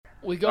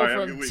We go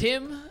from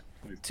Tim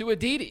to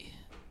Aditi,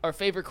 our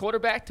favorite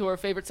quarterback to our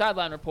favorite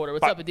sideline reporter.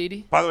 What's up,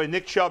 Aditi? By the way,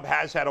 Nick Chubb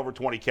has had over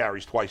 20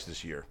 carries twice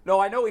this year. No,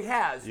 I know he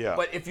has. Yeah.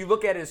 But if you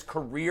look at his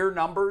career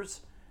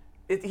numbers,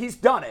 he's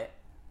done it.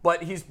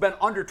 But he's been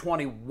under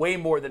 20 way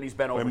more than he's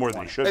been over 20. Way more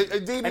than he should.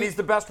 And he's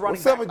the best running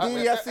back. What's up,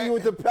 Aditi? I see you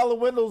with the Pella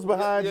windows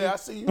behind you. Yeah, I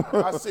see you.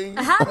 I see you.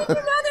 How did you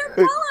know they're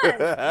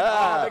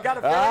Pellas? They got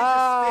a very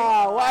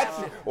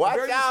distinct watch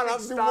very out. I'm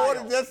distinct doing more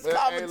than style. just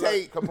commentate.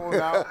 Hey, look, come on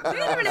now.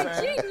 Wait a minute,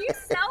 gee, do you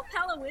sell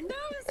Pella windows?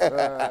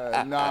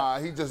 Nah,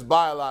 he just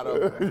buy a lot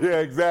of them.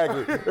 Yeah,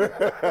 exactly.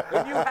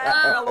 When you have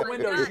Pella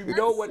windows, you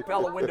know what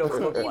Pella windows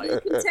look like.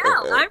 You can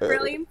tell. I'm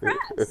really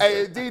impressed.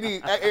 Hey,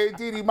 Didi,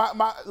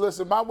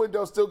 listen, my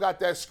window still got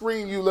that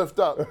screen you lift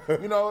up.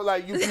 You know,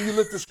 like you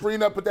lift the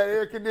screen up with that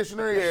air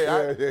conditioner.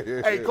 Yeah.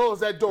 Hey, close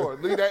that door.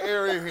 Leave that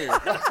air in here.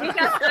 We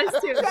got those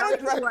too.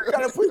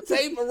 Gotta put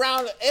tape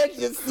around the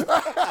edges.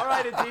 All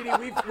right, Aditi,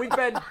 we've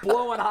been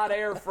blowing hot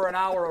air for an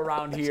hour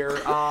around here.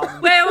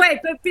 Wait,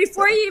 but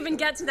before you even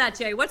get to that,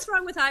 Jay, what's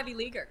wrong with Ivy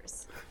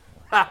Leaguers?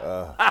 Let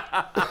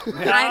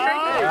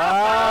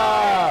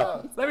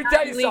me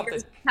tell you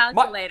something.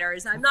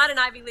 Calculators. I'm not an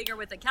Ivy Leaguer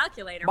with a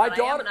calculator, but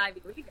I am an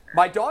Ivy Leaguer.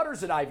 My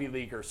daughter's an Ivy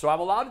Leaguer, so I'm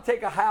allowed to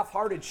take a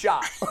half-hearted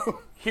shot.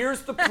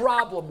 Here's the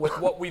problem with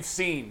what we've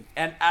seen,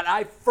 and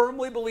I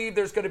firmly believe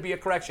there's going to be a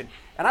correction.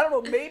 And I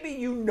don't know, maybe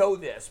you know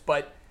this,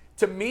 but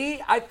to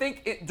me, I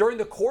think during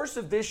the course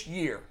of this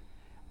year,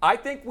 I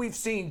think we've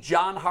seen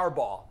John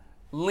Harbaugh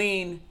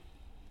lean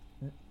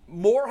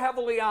more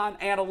heavily on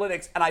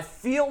analytics, and I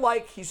feel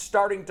like he's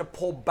starting to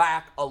pull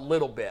back a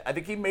little bit. I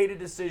think he made a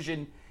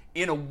decision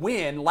in a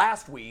win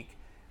last week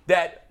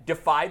that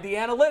defied the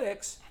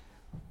analytics,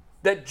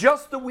 that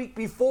just the week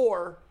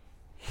before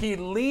he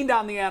leaned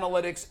on the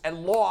analytics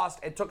and lost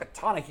and took a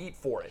ton of heat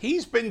for it.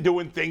 He's been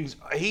doing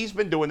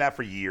that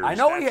for years. I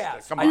know he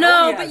has.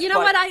 No, but you know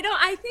what?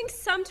 I think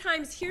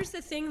sometimes, here's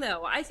the thing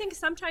though. I think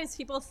sometimes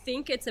people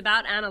think it's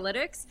about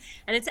analytics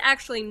and it's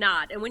actually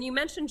not. And when you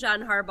mentioned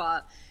John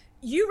Harbaugh,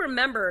 you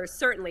remember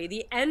certainly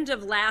the end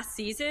of last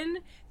season,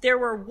 there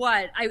were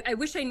I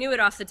wish I knew it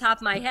off the top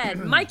of my head.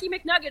 Mikey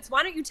McNuggets,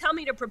 why don't you tell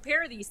me to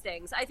prepare these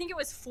things? I think it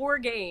was 4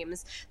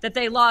 games that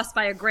they lost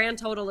by a grand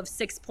total of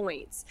 6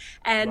 points.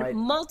 And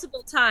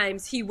multiple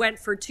times he went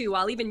for 2.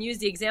 I'll even use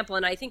the example,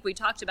 and I think we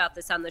talked about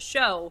this on the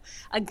show,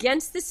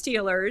 against the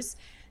Steelers.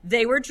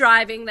 They were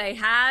driving.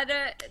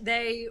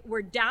 They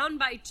were down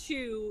by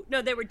 2.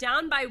 No, they were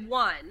down by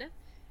 1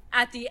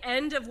 at the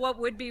end of what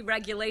would be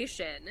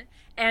regulation,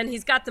 and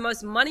he's got the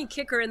most money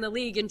kicker in the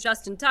league in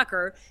Justin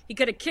Tucker. He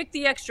could have kicked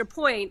the extra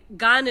point,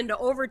 gone into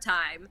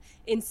overtime.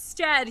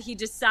 Instead, he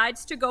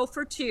decides to go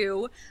for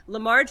 2.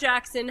 Lamar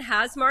Jackson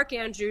has Mark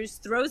Andrews,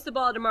 throws the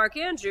ball to Mark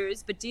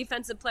Andrews, but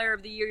Defensive Player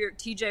of the Year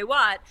TJ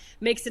Watt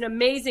makes an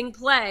amazing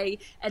play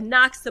and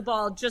knocks the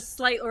ball just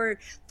slightly, or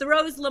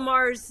throws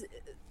Lamar's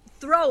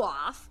throw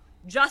off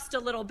just a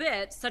little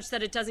bit such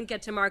that it doesn't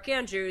get to Mark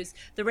Andrews.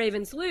 The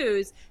Ravens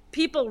lose.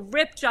 People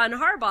rip John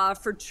Harbaugh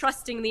for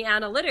trusting the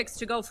analytics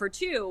to go for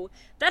 2.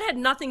 That had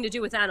nothing to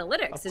do with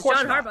analytics. As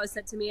John Harbaugh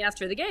said to me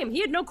after the game,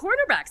 he had no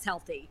cornerbacks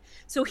healthy.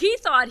 So he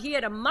thought he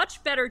had a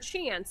much better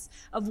chance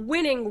of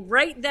winning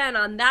right then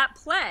on that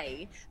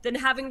play than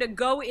having to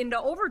go into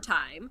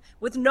overtime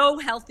with no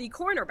healthy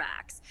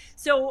cornerbacks.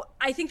 So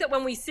I think that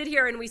when we sit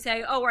here and we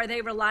say, oh, are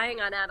they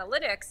relying on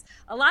analytics?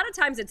 A lot of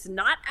times it's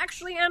not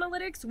actually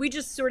analytics. We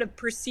just sort of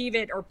perceive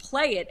it or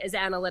play it as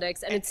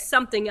analytics, and it's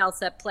something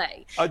else at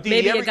play.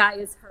 Maybe a guy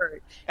is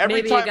hurt.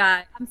 Maybe a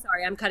guy. I'm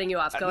sorry, I'm cutting you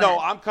off. Go ahead. No,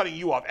 I'm cutting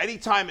you off.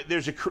 Anytime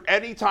there's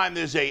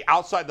a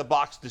outside the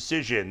box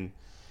decision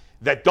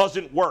that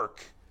doesn't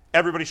work,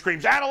 everybody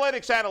screams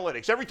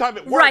analytics. Every time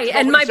it works, right.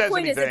 And my says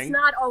point anything. is, it's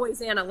not always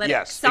analytics.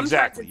 Yes, sometimes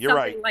exactly. It's You're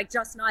something right. like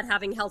just not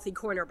having healthy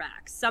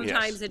cornerbacks.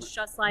 Sometimes it's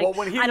just like, well,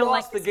 when he I don't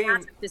lost like the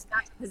game. This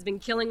matchup has been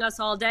killing us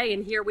all day,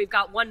 and here we've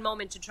got one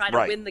moment to try to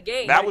win the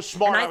game. That was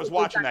smart. And I was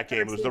watching that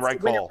game. It was the right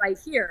win call. it right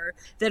here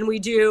than we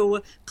do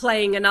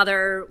playing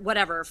another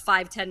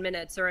 5-10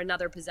 minutes or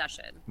another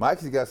possession.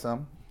 Mike's got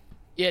some.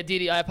 Yeah,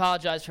 Didi, I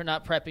apologize for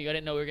not prepping you. I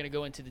didn't know we were going to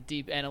go into the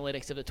deep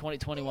analytics of the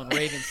 2021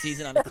 Ravens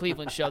season on the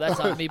Cleveland show.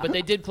 That's on me. But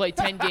they did play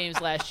 10 games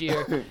last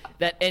year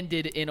that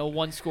ended in a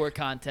 1-score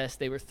contest.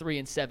 They were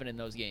 3-7 in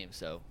those games.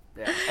 So.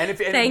 Yeah. And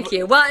Thank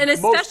you. Well, and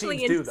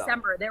especially in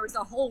December, there was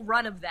a whole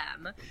run of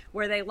them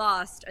where they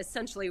lost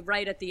essentially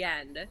right at the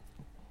end.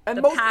 And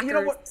the most, Packers, you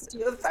know what?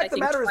 The fact of the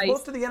matter is,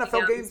 most of the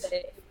NFL games.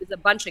 It was a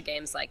bunch of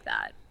games like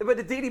that. But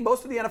Aditi,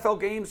 most of the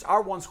NFL games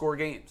are 1-score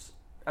games.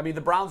 I mean,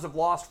 the Browns have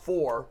lost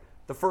 4.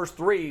 The first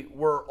 3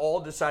 were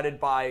all decided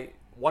by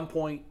 1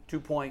 point, 2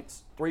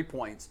 points, 3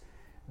 points.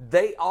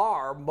 They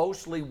are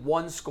mostly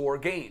 1-score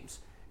games.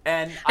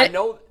 And I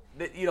know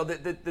that,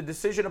 the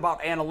decision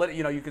about analytics,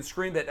 you can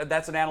scream that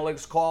that's an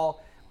analytics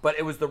call, but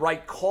it was the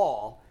right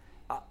call.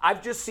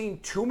 I've just seen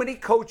too many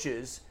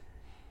coaches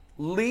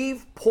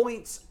leave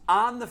points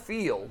on the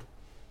field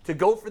to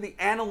go for the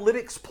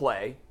analytics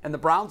play, and the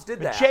Browns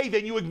did that. Jay,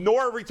 then you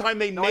ignore every time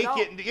they make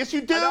it. Yes,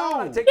 you do.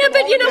 Yeah,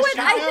 but you know what?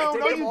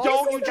 No, you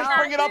don't. You just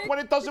bring it up when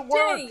it doesn't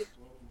work.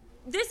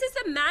 this is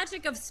the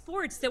magic of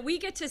sports that we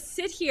get to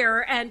sit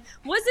here and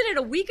wasn't it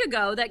a week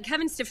ago that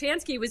Kevin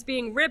Stefanski was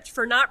being ripped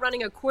for not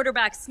running a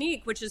quarterback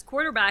sneak, which his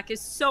quarterback is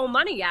so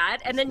money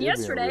at, and then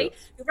yesterday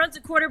he runs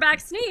a quarterback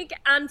sneak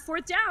on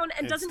 4th down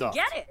and doesn't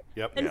get it.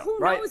 Yep. And who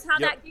knows how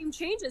that game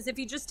changes if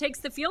he just takes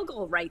the field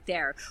goal right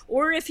there,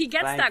 or if he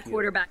gets that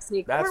quarterback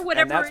sneak, or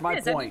whatever that's it my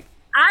is. point. I mean,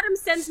 Adam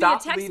sends me a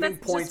Stop text leaving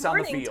message points this on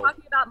the morning field.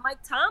 talking about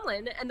Mike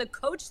Tomlin and the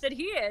coach that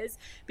he is,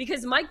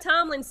 because Mike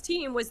Tomlin's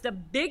team was the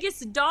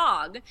biggest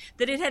dog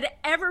that it had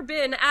ever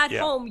been at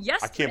home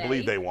yesterday. I can't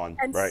believe they won.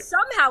 And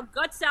somehow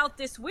guts out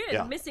this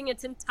win, missing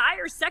its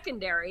entire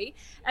secondary.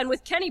 And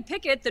with Kenny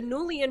Pickett, the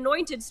newly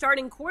anointed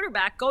starting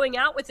quarterback, going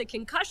out with a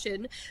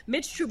concussion,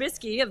 Mitch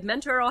Trubisky of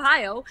Mentor,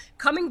 Ohio,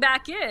 coming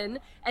back in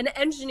and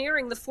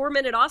engineering the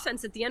 4-minute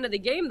offense at the end of the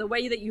game the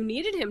way that you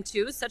needed him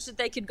to, such that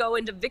they could go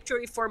into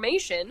victory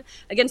formation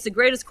against the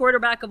greatest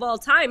quarterback of all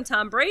time,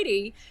 Tom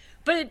Brady.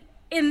 But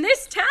in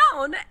this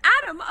town,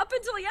 Adam, up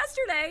until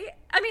yesterday,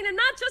 I mean, and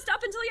not just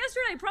up until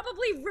yesterday,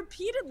 probably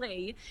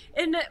repeatedly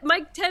in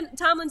Mike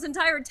Tomlin's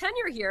entire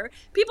tenure here,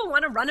 people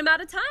want to run him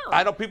out of town.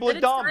 I know, people are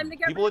dumb. Time to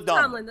get People rid are of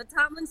dumb. Tomlin. The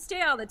Tomlin's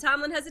stale. The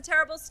Tomlin has a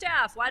terrible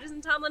staff. Why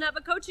doesn't Tomlin have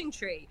a coaching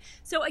tree?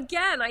 So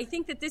again, I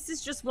think that this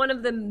is just one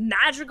of the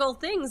magical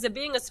things of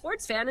being a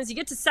sports fan is you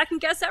get to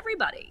second guess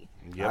everybody.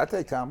 I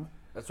take Tomlin.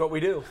 That's what we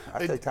do.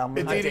 I take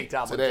Tomlin. I take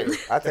Tomlin today. too.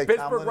 I take If Pittsburgh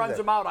Tomlin runs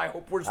today. him out, I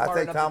hope we're smart I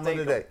take enough Tomlin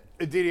to take today.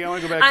 him. Didi, I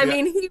want to go back I to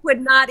mean, he would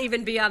not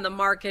even be on the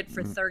market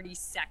for 30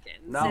 seconds.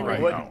 No, And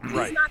he wouldn't.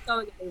 He's not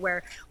going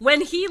anywhere.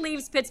 When he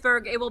leaves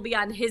Pittsburgh, it will be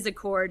on his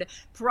accord,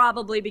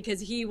 probably because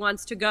he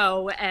wants to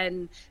go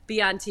and be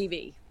on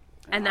TV.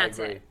 And that's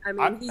agree. it. I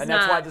mean, he's and not,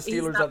 that's why the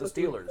he's Steelers not are the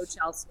looking to Steelers. coach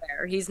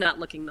elsewhere. He's not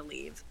looking to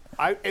leave.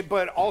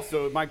 But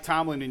also, Mike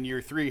Tomlin in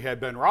year 3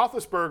 had Ben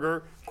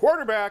Roethlisberger,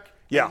 quarterback.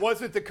 Yeah. He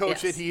wasn't the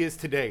coach Yes. that he is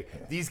today.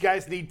 These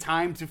guys need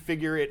time to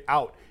figure it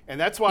out. And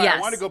that's why I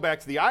want to go back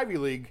to the Ivy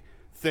League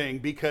thing,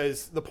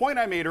 because the point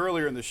I made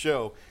earlier in the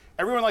show,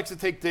 everyone likes to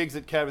take digs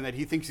at Kevin that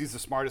he thinks he's the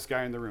smartest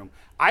guy in the room.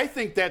 I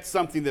think that's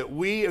something that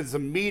we as a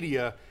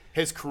media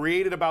has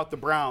created about the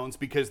Browns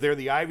because they're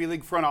the Ivy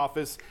League front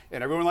office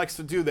and everyone likes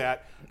to do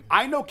that.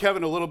 I know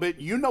Kevin a little bit.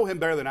 You know him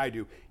better than I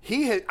do.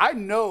 I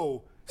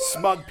know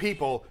smug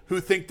people who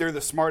think they're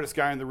the smartest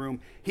guy in the room.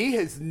 He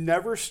has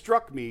never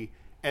struck me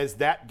as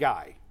that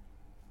guy.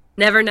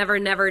 Never, never,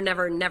 never,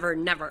 never, never,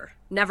 never,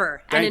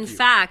 never. And in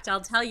fact,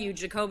 I'll tell you,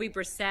 Jacoby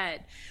Brissett,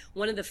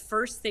 one of the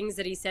first things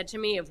that he said to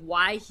me of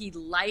why he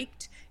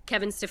liked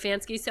Kevin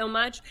Stefanski so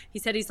much, he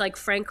said he's like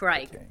Frank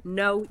Reich,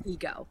 no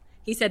ego.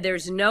 He said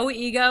there's no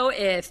ego.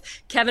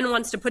 If Kevin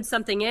wants to put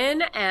something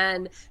in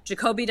and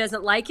Jacoby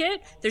doesn't like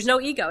it, there's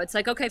no ego. It's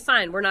like, okay,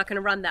 fine, we're not going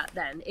to run that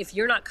then. If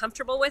you're not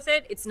comfortable with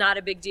it, it's not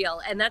a big deal.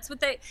 And that's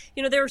what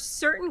there are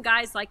certain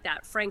guys like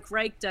that. Frank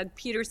Reich, Doug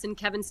Peterson,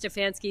 Kevin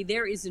Stefanski.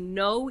 There is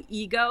no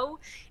ego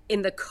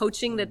in the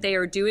coaching that they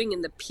are doing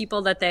and the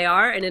people that they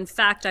are. And in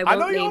fact, I know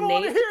won't you name don't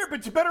want to names. hear it,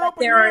 but you better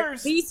open There your are ears.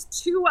 at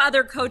least 2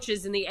 other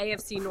coaches in the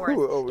AFC North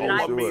that I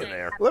love would being say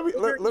there. have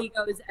bigger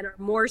egos and are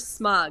more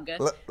smug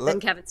than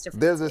Kevin Stefanski.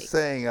 There's a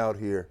saying out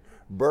here,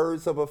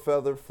 birds of a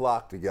feather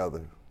flock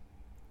together.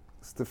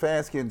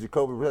 Stefanski and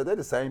Jacoby, they're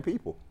the same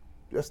people.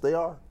 Yes, they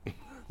are.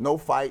 No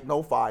fight,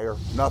 no fire,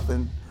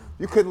 nothing.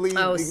 You couldn't leave.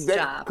 Oh,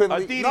 stop.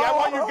 Didi, I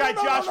want your guy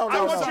Josh.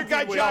 I want your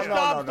guy Josh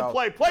Dobbs to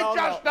play. Play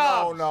Josh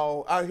Dobbs.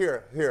 No.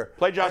 Here.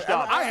 Play Josh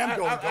Dobbs. I am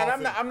going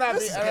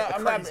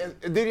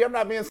golfing. Didi, I'm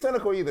not being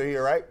cynical either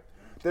here, right?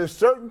 There's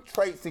certain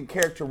traits and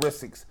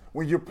characteristics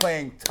when you're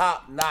playing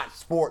top-notch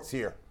sports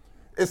here.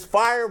 It's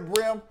fire,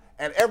 brim,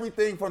 and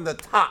everything from the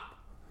top.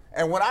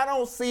 And when I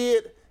don't see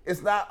it,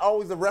 it's not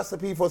always a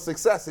recipe for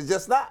success. It's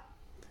just not.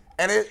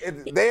 And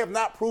they have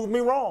not proved me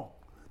wrong.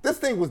 This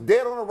thing was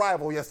dead on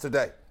arrival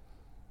yesterday.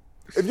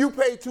 If you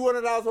pay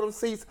 $200 for them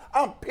seats,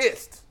 I'm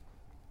pissed.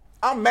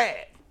 I'm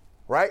mad,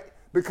 right?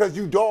 Because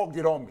you dogged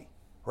it on me,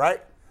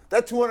 right?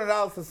 That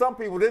 $200 for some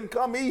people didn't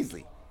come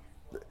easy.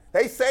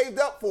 They saved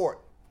up for it.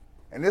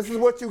 And this is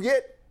what you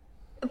get?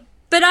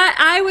 But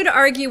I would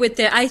argue with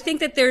that. I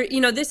think that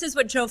this is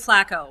what Joe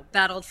Flacco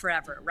battled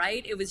forever,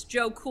 right? It was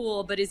Joe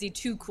cool, but is he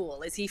too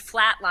cool? Is he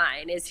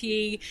flatline? Is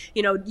he,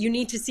 you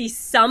need to see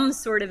some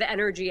sort of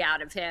energy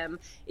out of him,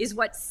 is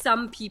what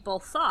some people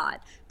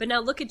thought. But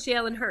now look at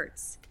Jalen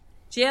Hurts.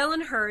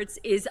 Jalen Hurts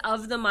is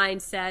of the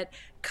mindset,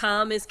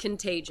 calm is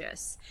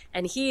contagious.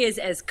 And he is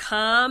as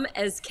calm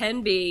as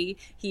can be.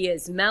 He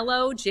is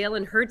mellow.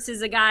 Jalen Hurts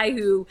is a guy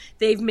who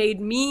they've made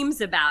memes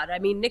about. I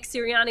mean, Nick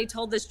Sirianni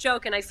told this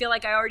joke, and I feel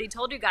like I already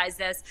told you guys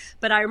this,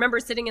 but I remember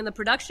sitting in the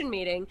production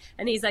meeting,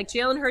 and he's like,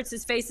 Jalen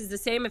Hurts' face is the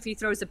same if he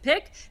throws a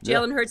pick.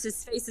 Jalen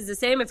Hurts' face is the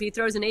same if he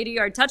throws an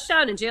 80-yard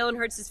touchdown, and Jalen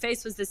Hurts'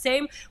 face was the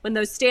same when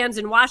those stands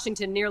in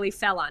Washington nearly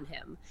fell on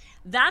him.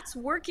 That's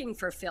working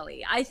for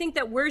Philly. I think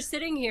that we're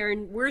sitting here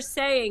and we're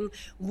saying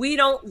we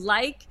don't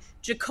like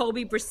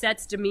Jacoby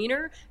Brissett's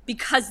demeanor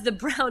because the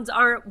Browns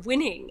aren't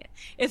winning.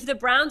 If the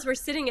Browns were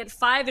sitting at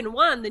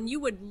 5-1, then you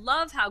would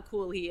love how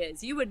cool he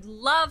is. You would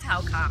love how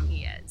calm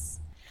he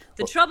is.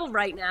 The trouble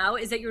right now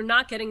is that you're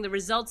not getting the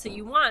results that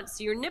you want,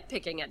 so you're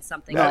nitpicking at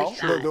something. No, like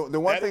that.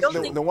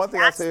 the one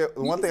thing I say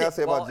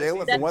about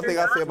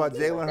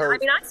Jalen Hurts.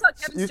 I mean, I saw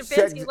Kevin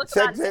Stefanski look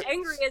about as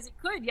angry as he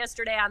could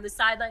yesterday on the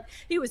sideline.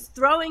 He was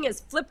throwing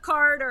his flip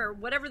card or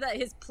whatever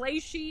his play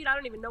sheet. I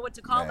don't even know what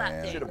to call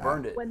that thing. Should have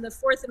burned it when the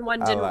 4th and 1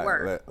 didn't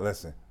work.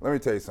 Listen, let me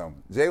tell you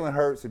something. Jalen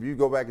Hurts, if you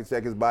go back and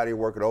check his body of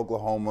work at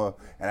Oklahoma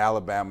and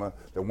Alabama,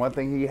 the one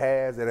thing he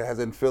has that it has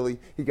in Philly,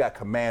 he got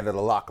command of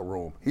the locker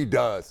room. He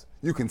does.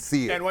 You can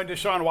see it. And when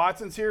Deshaun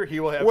Watson's here, he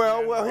will have.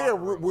 Well, here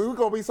we're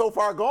gonna be so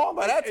far gone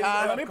by that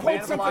time. Let me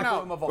point something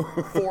out.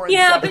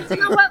 Yeah, but you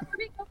know what?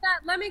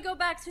 Let me go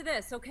back to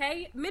this,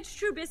 okay? Mitch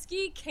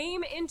Trubisky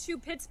came into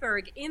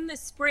Pittsburgh in the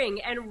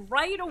spring, and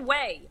right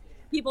away,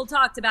 people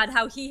talked about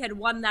how he had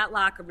won that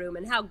locker room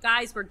and how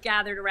guys were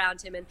gathered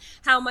around him and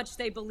how much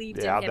they believed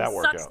in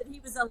him, such that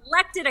he was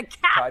elected a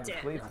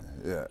captain.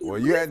 Yeah. Well,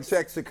 you hadn't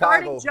checked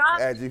Chicago,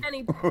 Angie.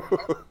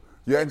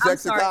 You hadn't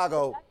checked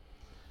Chicago.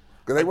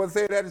 Because they wouldn't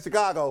say that in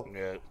Chicago.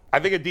 Yeah. I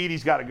think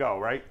Adidi's got to go,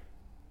 right?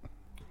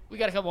 We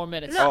got a couple more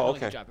minutes. Oh,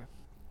 okay.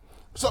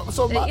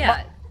 So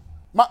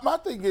my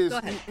thing is,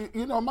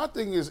 my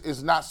thing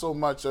is not so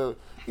much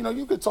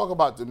you could talk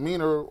about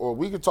demeanor or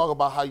we could talk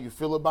about how you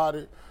feel about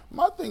it.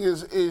 My thing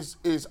is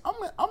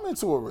I'm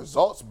into a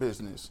results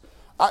business.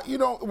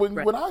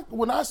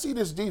 When I see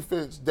this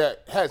defense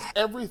that has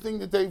everything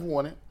that they've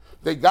wanted.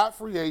 They got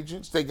free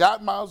agents. They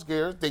got Myles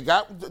Garrett. They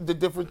got the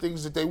different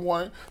things that they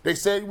wanted. They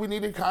said we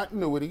needed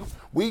continuity.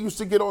 We used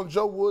to get on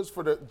Joe Woods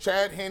for the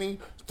Chad Henne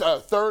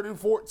 3rd and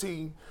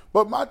 14.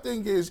 But my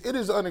thing is, it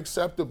is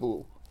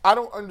unacceptable. I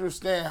don't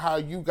understand how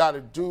you got a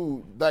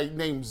dude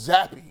named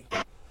Zappy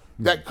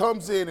that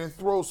comes in and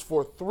throws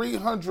for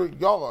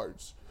 300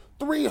 yards.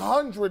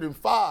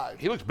 305.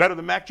 He looks better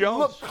than Mac Jones.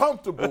 Look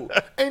comfortable.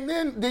 And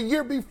then the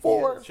year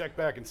before. Check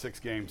back in 6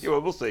 games. Yeah,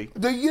 we'll see.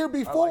 The year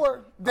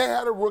before, they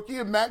had a rookie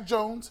in Mac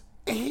Jones,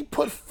 and he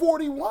put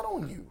 41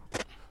 on you.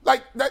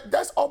 Like,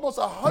 that's almost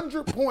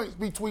 100 points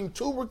between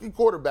 2 rookie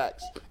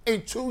quarterbacks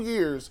in 2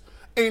 years.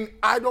 And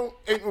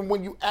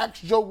when you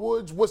ask Joe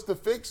Woods, what's the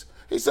fix?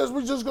 He says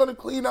we're just going to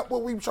clean up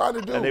what we're trying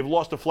to do. And they've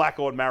lost to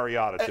Flacco and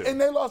Mariota, too. And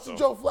they lost to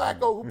Joe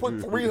Flacco, who put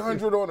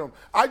 300 on them.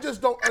 I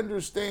just don't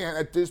understand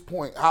at this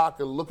point how I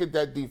can look at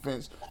that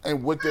defense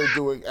and what they're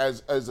doing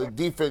as a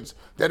defense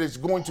that is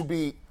going to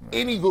be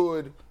any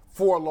good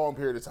for a long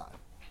period of time.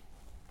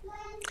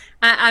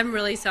 I'm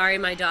really sorry.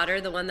 My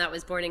daughter, the one that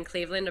was born in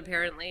Cleveland,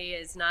 apparently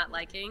is not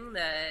liking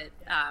the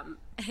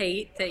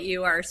hate that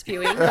you are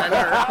spewing on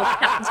her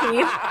hometown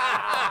team.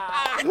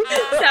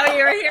 So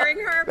you're hearing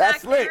her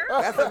back there.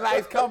 That's a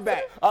nice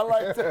comeback. I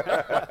like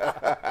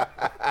that.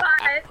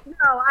 But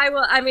no, I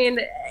will. I mean,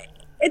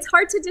 it's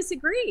hard to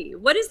disagree.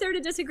 What is there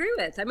to disagree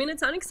with? I mean,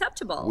 it's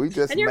unacceptable. We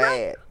just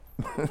mad.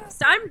 Right.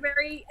 So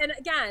and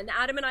again,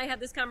 Adam and I had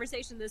this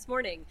conversation this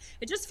morning.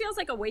 It just feels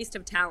like a waste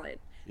of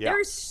talent. Yeah.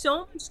 There's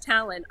so much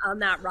talent on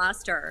that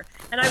roster.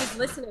 And I was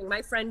listening.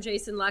 My friend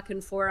Jason La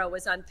Canfora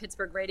was on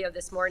Pittsburgh radio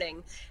this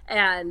morning,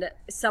 and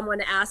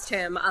someone asked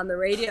him on the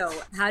radio,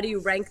 how do you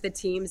rank the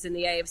teams in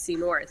the AFC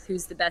North?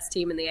 Who's the best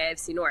team in the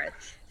AFC North?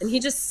 And he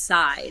just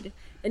sighed.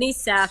 And he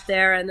sat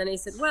there, and then he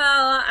said,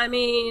 well, I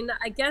mean,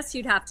 I guess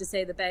you'd have to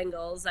say the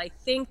Bengals. I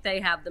think they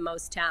have the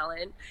most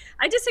talent.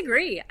 I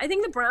disagree. I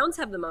think the Browns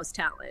have the most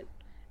talent.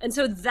 And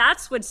so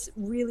that's what's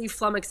really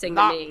flummoxing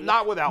to me.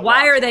 Not without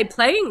Why Watson. Are they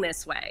playing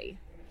this way?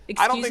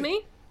 Excuse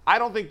me? I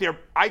don't think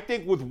I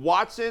think with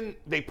Watson,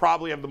 they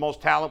probably have the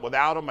most talent.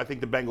 Without him, I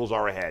think the Bengals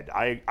are ahead.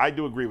 I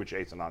do agree with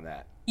Jason on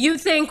that. You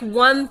think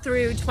 1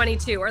 through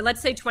 22, or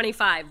let's say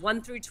 25,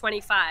 1 through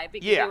 25.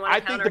 Yeah, I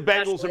think the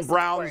Bengals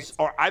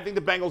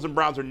and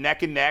Browns are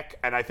neck and neck,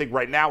 and I think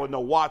right now with no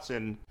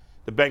Watson,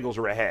 the Bengals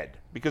are ahead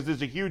because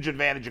there's a huge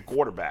advantage at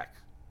quarterback.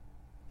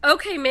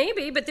 Okay,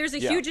 maybe, but there's a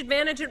huge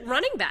advantage at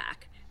running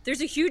back.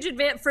 There's a huge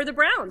advantage for the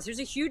Browns. There's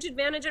a huge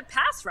advantage at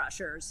pass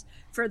rushers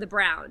for the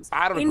Browns.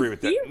 I don't agree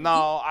with that.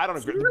 No, I don't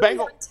agree. The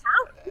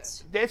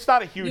Bengals, it's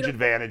not a huge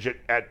advantage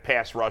at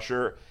pass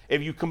rusher.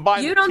 If you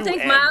combine you don't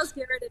think Myles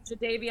Garrett and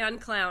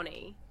Jadeveon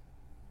Clowney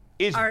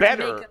is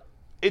better.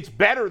 It's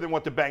better than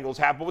what the Bengals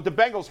have, but what the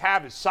Bengals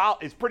have is solid.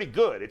 It's pretty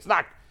good. It's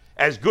not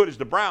as good as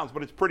the Browns,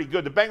 but it's pretty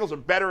good. The Bengals are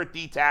better at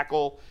D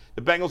tackle.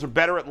 The Bengals are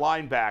better at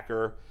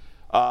linebacker.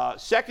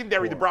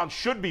 Secondary, the Browns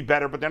should be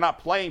better, but they're not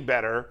playing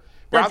better.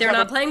 But they're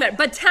not playing better.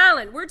 But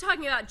talent, we're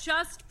talking about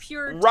just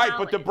pure talent. Right,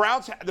 but the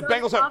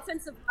Bengals have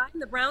offensive line.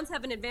 The Browns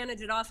have an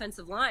advantage at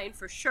offensive line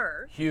for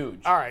sure. Huge.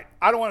 All right,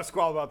 I don't want to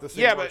squall about this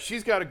anymore. Yeah, but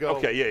she's got to go.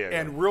 Okay, yeah.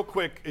 And real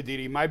quick,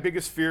 Aditi, my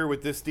biggest fear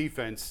with this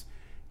defense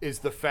is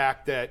the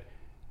fact that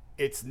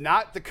it's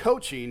not the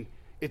coaching,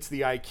 it's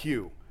the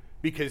IQ.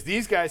 Because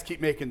these guys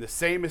keep making the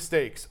same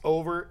mistakes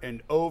over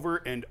and over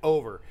and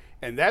over.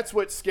 And that's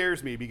what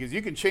scares me, because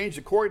you can change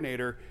the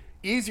coordinator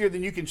easier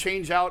than you can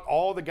change out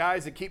all the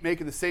guys that keep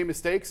making the same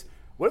mistakes.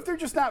 What if they're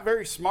just not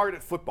very smart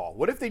at football?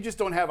 What if they just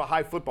don't have a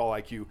high football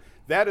IQ?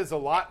 That is a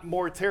lot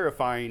more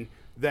terrifying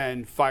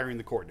than firing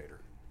the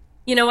coordinator.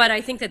 You know what? I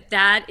think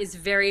that is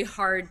very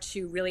hard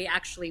to really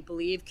actually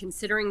believe,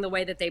 considering the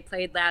way that they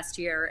played last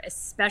year,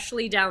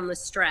 especially down the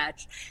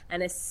stretch,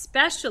 and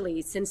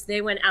especially since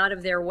they went out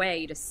of their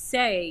way to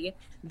say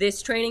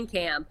this training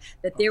camp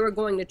that they were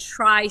going to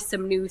try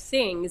some new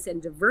things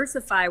and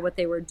diversify what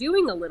they were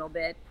doing a little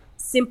bit,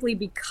 simply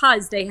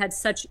because they had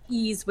such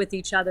ease with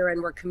each other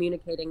and were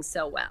communicating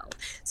so well.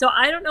 So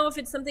I don't know if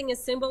it's something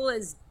as simple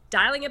as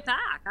dialing it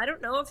back. I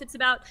don't know if it's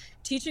about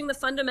teaching the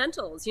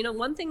fundamentals. You know,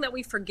 one thing that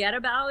we forget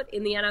about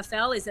in the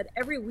NFL is that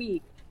every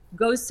week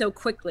goes so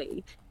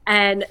quickly,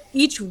 and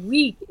each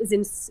week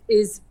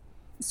is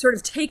sort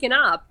of taken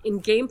up in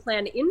game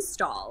plan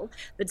install,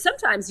 that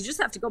sometimes you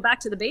just have to go back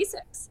to the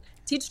basics.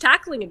 Teach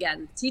tackling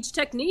again, teach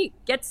technique,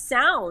 get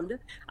sound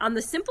on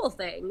the simple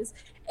things.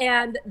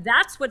 And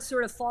that's what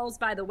sort of falls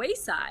by the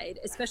wayside,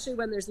 especially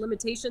when there's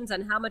limitations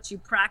on how much you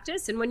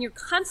practice and when you're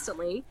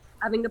constantly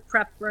having to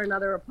prep for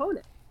another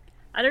opponent.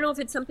 I don't know if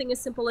it's something as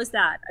simple as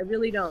that. I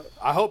really don't.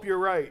 I hope you're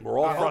right. We're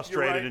all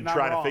frustrated and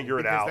trying to figure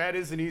it out. That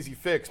is an easy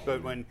fix,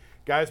 but when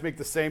guys make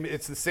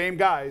it's the same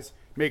guys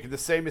making the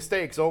same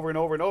mistakes over and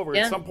over and over.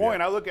 Yeah. At some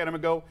point, I look at them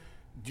and go,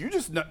 do you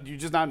just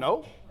not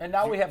know? And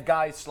now we have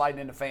guys sliding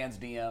into fans'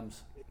 DMs.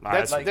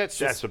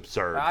 That's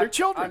absurd. They're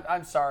children.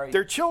 I'm sorry.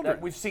 They're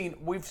children. We've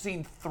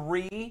seen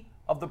 3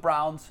 of the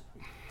Browns'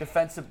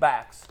 defensive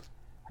backs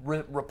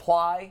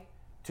reply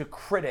to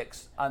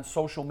critics on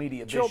social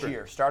media this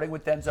year, starting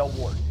with Denzel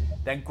Ward,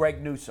 then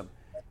Greg Newsome.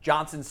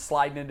 Johnson's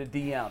sliding into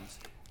DMs.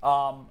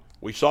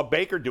 We saw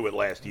Baker do it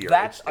last year.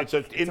 It's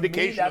an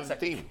indication of the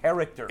team.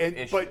 Character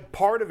issue. But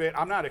part of it,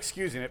 I'm not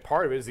excusing it,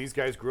 part of it is these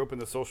guys grew up in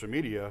the social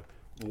media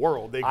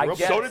world. They grew up.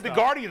 So did the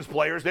Guardians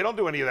players. They don't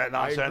do any of that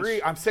nonsense. I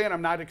agree. I'm saying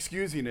I'm not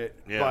excusing it,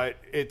 but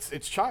it's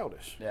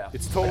childish. Yeah.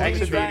 It's totally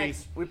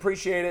Thanks. We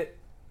appreciate it.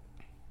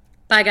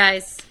 Bye,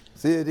 guys.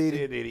 See you,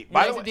 Didi.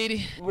 By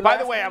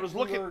the way, I was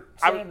looking. We were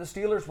saying the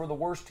Steelers were the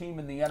worst team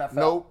in the NFL.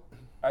 Nope.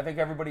 I think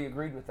everybody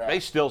agreed with that. They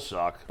still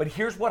suck. But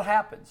here's what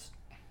happens.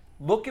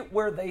 Look at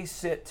where they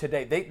sit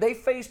today. They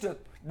faced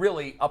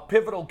a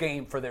pivotal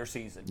game for their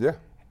season. Yeah.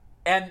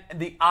 And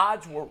the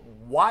odds were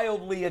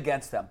wildly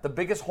against them. The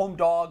biggest home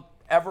dog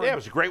ever. Yeah, it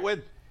was a great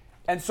win.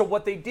 And so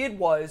what they did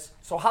was,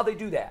 how they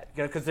do that?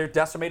 Because they're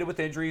decimated with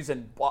injuries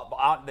and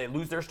they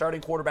lose their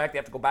starting quarterback. They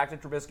have to go back to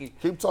Trubisky.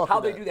 Keep talking. How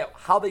they do that?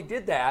 How they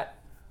did that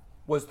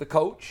was the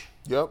coach,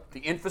 the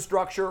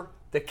infrastructure,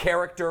 the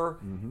character,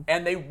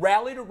 and they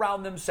rallied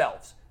around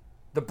themselves.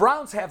 The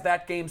Browns have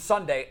that game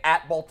Sunday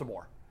at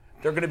Baltimore.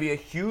 They're going to be a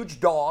huge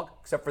dog,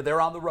 except for they're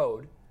on the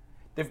road.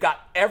 They've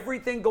got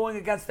everything going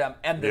against them,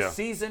 and the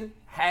season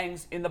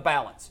hangs in the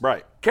balance.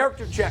 Right.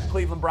 Character check,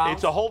 Cleveland Browns.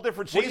 It's a whole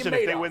different season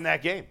if they win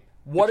that game.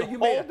 What are you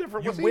made of?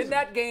 You season. win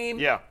that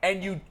game,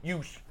 and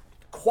you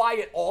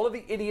quiet all of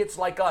the idiots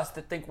like us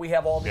that think we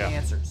have all the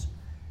answers.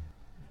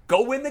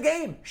 Go win the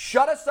game.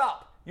 Shut us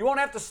up. You won't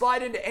have to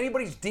slide into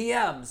anybody's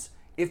DMs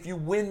if you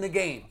win the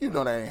game. You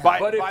know that ain't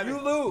But if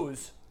you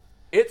lose,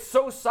 it's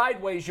so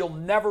sideways you'll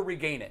never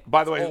regain it.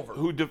 By the way,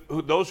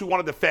 those who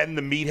want to defend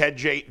the meathead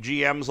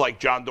GMs like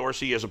John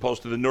Dorsey as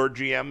opposed to the nerd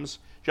GMs,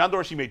 John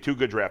Dorsey made 2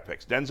 good draft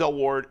picks, Denzel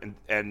Ward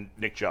and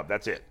Nick Chubb.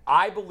 That's it.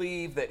 I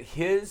believe that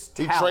his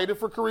talent, he traded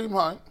for Kareem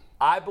Hunt.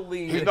 I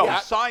believe he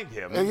signed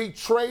him. And he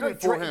traded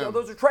for him. No,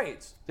 those are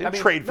trades. They didn't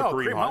trade for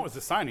Kareem Hunt. was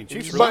the signing.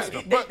 Chiefs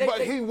But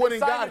They he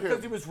wouldn't got him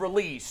because he was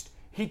released.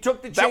 He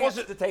took the chance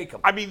to take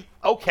him. I mean,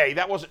 okay,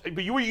 that was.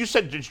 But you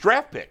said it's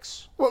draft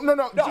picks. Well, no.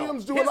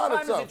 GMs do a lot of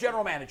his time stuff. as a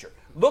general manager.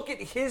 Look at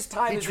his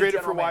time as a general manager. He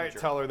traded for Wyatt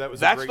Teller. That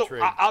was a great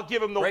trade. I'll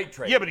give him the great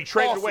trade. Yeah, but he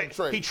traded away.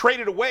 Trade. He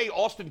traded away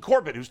Austin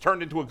Corbett, who's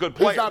turned into a good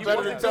player. He's not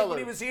better than Teller. When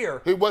he was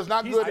here, he was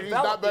not good. He's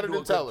not better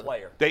than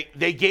Teller.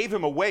 They gave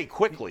him away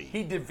quickly.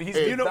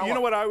 You know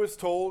what I was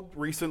told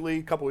recently,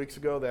 a couple weeks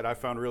ago, that I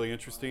found really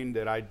interesting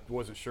that I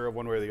wasn't sure of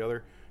one way or the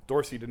other.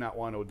 Dorsey did not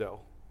want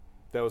Odell.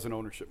 That was an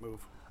ownership move.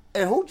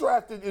 And who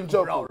drafted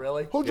Njoku? No,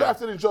 really? Who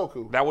drafted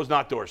Njoku? That was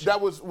not Dorsey.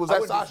 That was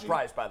that Sashi?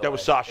 Surprised, by the that way,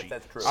 was Sashi.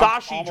 that's true.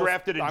 Sashi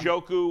drafted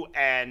Njoku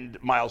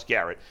and Myles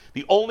Garrett.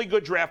 The only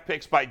good draft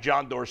picks by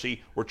John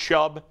Dorsey were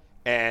Chubb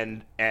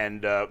and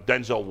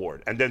Denzel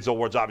Ward. And Denzel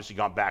Ward's obviously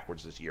gone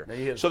backwards this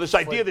year. So this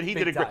idea that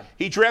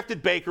he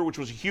drafted Baker, which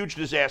was a huge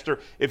disaster.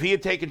 If he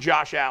had taken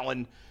Josh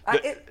Allen.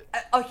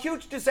 A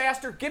huge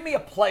disaster? Give me a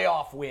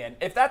playoff win.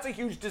 If that's a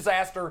huge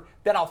disaster,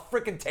 then I'll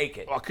freaking take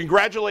it. Well,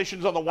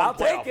 congratulations on the one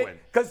playoff win.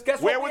 Because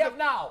guess what we have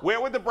now?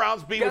 Where would the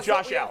Browns be with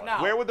Josh Allen?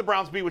 Where would the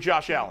Browns be with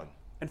Josh Allen?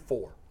 And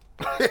 4.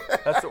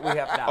 That's what we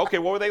have now. Okay,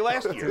 what were they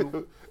last year?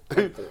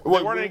 They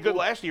weren't any good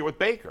last year with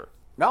Baker.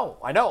 No,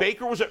 I know.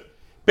 Baker was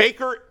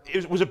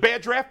a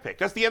bad draft pick.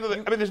 That's the end of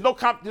the. I mean, there's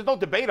no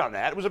debate on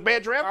that. It was a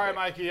bad draft pick. All right,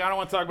 Mikey, I don't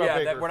want to talk about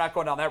Baker. We're not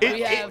going down that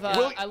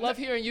route. I love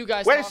hearing you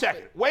guys. Wait a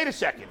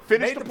second.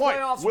 Finish the point.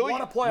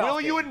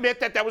 Will you game. admit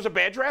that was a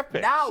bad draft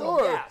pick? Now,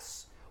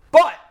 yes.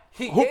 But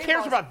who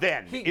cares about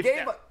then?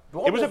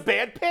 It was a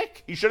bad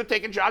pick. He should have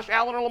taken Josh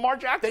Allen or Lamar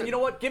Jackson. Then you know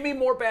what? Give me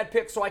more bad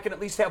picks so I can at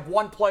least have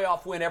one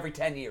playoff win every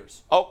 10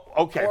 years. Oh,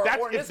 okay.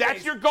 Or if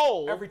that's your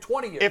goal. Every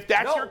 20 years. If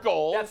that's your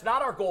goal. That's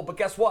not our goal, but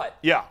guess what?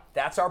 Yeah.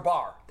 That's our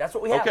bar. That's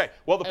what we have. Okay.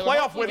 Well, the And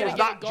playoff we're win was hopefully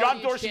not. gonna get a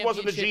John Dorsey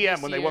wasn't the Guardians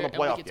GM when they won the championship playoff this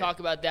year, and we can game. talk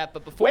about that.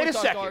 But before Wait we a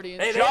talk second.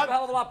 Guardians, Hey, they have a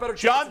hell of a lot better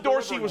John chance of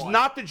Dorsey delivering was one.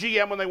 not the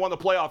GM when they won the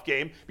playoff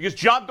game because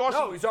John Dorsey.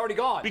 No, he's already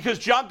gone. Because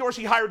John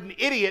Dorsey hired an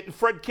idiot and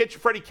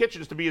Freddie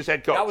Kitchens to be his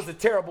head coach. That was a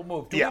terrible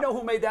move. Do Yeah. we know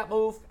who made that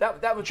move?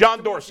 That was John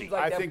to me, it Dorsey. seems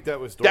like I think that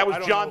was Dorsey. That was I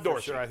don't John know for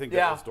Dorsey. Sure. I think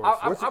Yeah, that was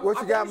Dorsey.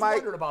 What you got, always Mike?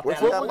 wondered about What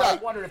that. you I got, always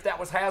Mike? wondered if that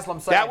was Haslam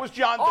saying. That was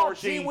John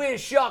Dorsey. Oh, gee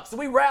whiz, shucks.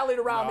 We rallied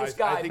around No, this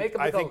guy. I think, Make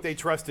him I the think coach. they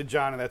trusted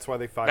John, and that's why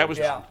they fired That was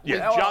him.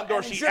 Yeah. John And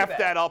Dorsey he should have effed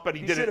been. that up, and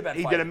He should have been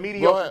he did a fired. Go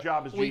mediocre ahead.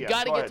 job as GM. we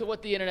got to Go get ahead. to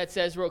what the internet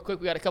says real quick.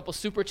 We got a couple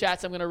super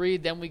chats I'm going to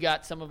read. Then we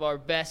got some of our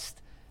best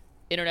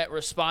internet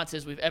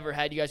responses we've ever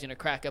had. You guys are going to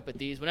crack up at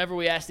these. Whenever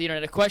we ask the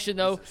internet a question,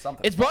 though,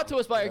 it's brought to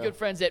us by our good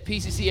friends at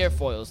PCC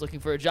Airfoils. Looking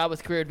for a job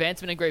with career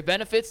advancement and great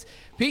benefits?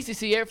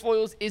 PCC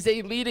Airfoils is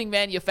a leading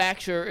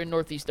manufacturer in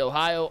Northeast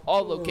Ohio.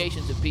 All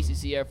locations of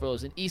PCC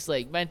Airfoils in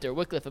Eastlake, Mentor,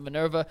 Wickliffe, and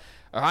Minerva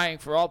are hiring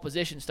for all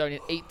positions starting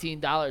at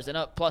 $18 and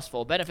up, plus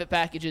full benefit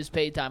packages,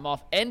 paid time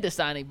off, and a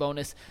signing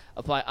bonus.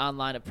 Apply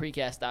online at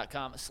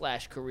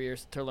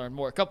precast.com/careers to learn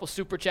more. A couple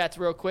super chats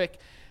real quick.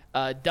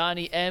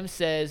 Donnie M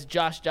says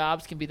Josh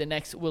Jobs can be the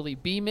next Willie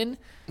Beeman.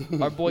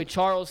 Our boy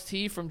Charles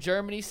T from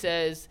Germany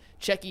says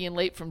checking in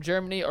late from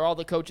Germany. Are all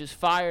the coaches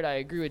fired? I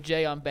agree with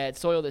Jay on bad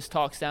soil. This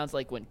talk sounds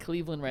like when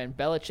Cleveland ran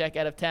Belichick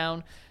out of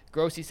town.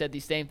 Grossi said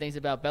these same things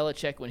about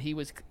Belichick when he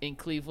was in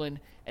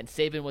Cleveland and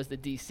Saban was the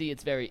DC.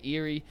 It's very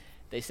eerie.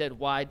 They said,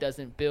 why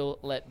doesn't Bill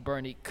let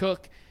Bernie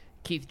cook?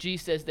 Keith G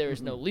says there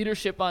is no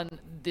leadership on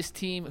this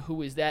team.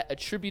 Who is that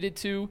attributed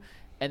to?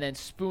 And then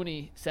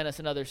Spoonie sent us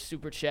another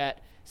super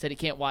chat. Said he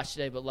can't watch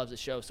today but loves the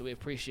show, so we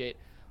appreciate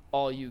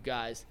all you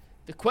guys.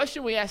 The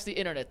question we asked the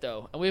internet,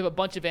 though, and we have a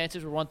bunch of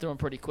answers, we'll run through them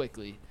pretty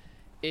quickly,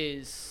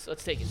 is,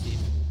 let's take it, Steve.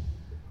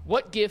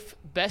 What GIF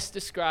best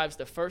describes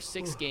the first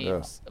 6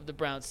 games of the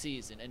Browns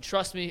season? And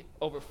trust me,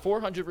 over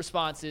 400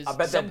 responses. I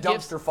bet that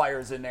dumpster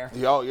fire's in there.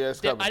 Oh, yeah,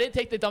 it's coming. I didn't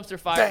take the dumpster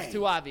fire. It's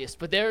too obvious.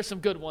 But there are some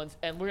good ones,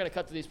 and we're going to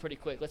cut through these pretty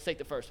quick. Let's take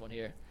the first one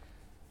here.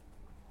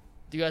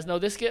 Do you guys know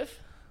this GIF?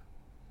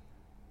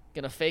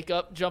 Gonna fake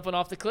up jumping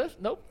off the cliff?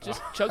 Nope.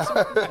 Just chug some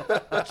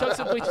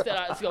bleach.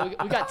 Let's go. We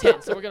got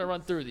 10, so we're gonna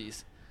run through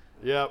these.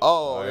 Yep.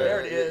 Oh,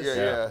 There it is.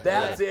 Yeah.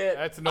 That's it.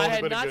 That's I no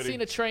had bit not of goodie. seen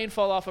a train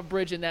fall off a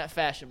bridge in that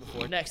fashion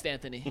before. Next,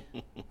 Anthony.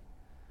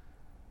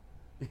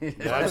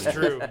 That's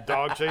true.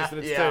 Dog chasing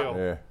its Yeah. tail.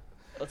 Yeah.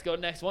 Let's go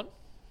next one.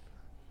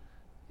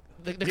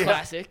 The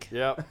classic.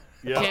 Yep.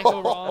 Can't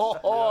go wrong.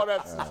 Oh,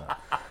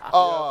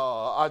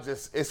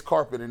 that's. It's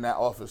carpet in that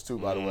office too,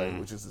 by the way,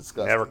 which is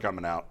disgusting. Never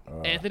coming out.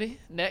 Anthony,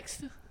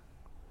 next.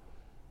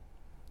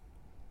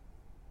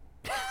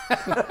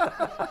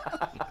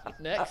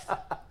 Next.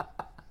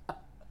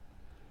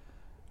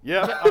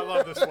 Yep. I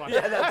love this one.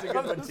 Yeah, that's a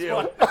good one,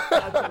 too.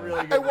 That's a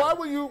really good And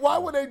why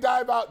would they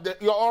dive out?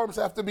 Your arms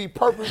have to be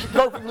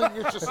perfectly at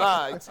your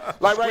sides,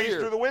 like right Squeeze here.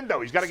 through the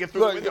window. He's got to get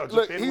through the window. It's a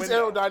Look, thin he's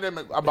window.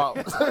 aerodynamic about.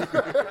 We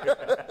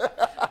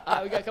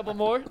got a couple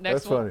more.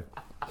 Next That's one.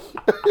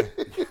 funny.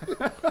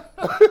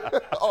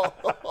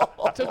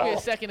 It took me a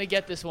second to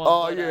get this one.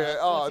 Oh but, yeah. once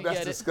Oh, you that's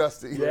get it.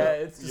 disgusting. Yeah,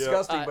 it's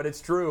disgusting, but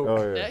it's true.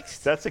 Oh, yeah.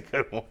 Next. That's a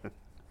good one.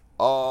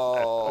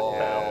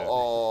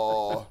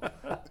 Oh.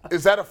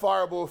 Is that a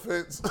fireable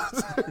offense?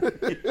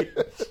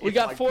 We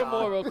got 4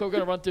 more real quick. We're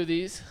going to run through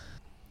these.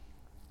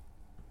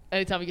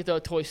 Anytime you get throw a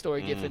Toy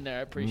Story GIF in there,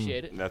 I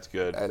appreciate it. That's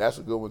good. And that's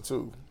a good one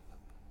too.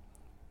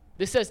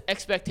 This says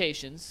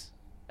expectations,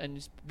 and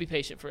just be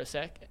patient for a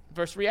sec,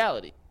 versus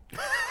reality.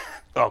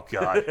 Oh,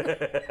 God.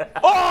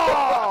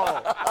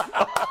 Oh!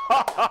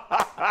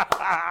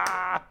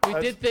 We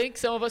did think,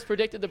 some of us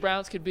predicted the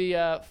Browns could be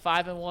 5-1,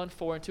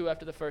 4-2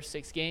 after the first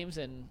 6 games,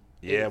 and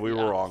Yeah, we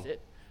were wrong. opposite.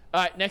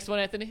 All right, next one,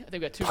 Anthony. I think we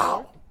got 2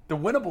 more. The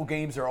winnable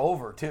games are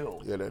over, too.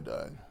 Yeah, they're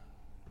done.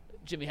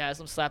 Jimmy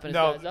Haslam slapping his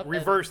No, guys up.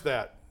 reverse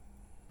that.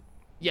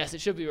 Yes,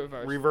 it should be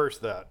reversed. Reverse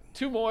that.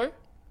 2 more.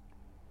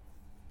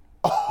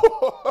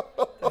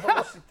 What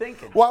was she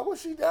thinking? Why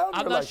was she down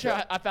there I'm not like sure.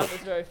 that? I found this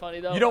very funny,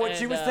 though. You know what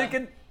she and, was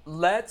thinking?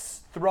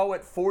 Let's throw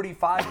it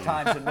 45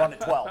 times and run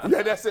it 12.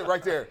 Yeah, that's it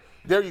right there.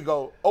 There you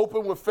go.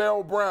 Open with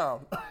Farrell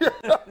Brown.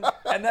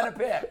 And then a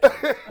pick.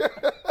 And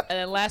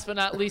then last but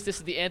not least, this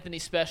is the Anthony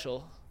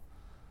special.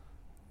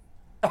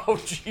 Oh,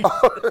 jeez.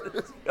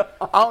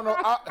 I don't know.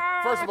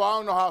 First of all, I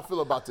don't know how I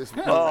feel about this.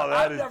 Oh, that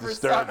I've is never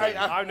disturbing. seen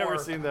that. I've never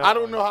seen that. I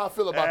don't know how I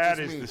feel about That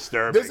this is meme.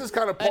 disturbing. This is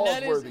kind of And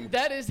pause-worthy.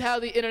 that is how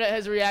the internet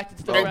has reacted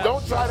to the And Browns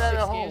don't try that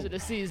first at 6 games home. of the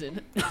season.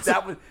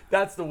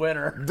 That's the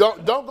winner.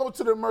 Don't go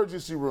to the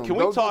emergency room. Can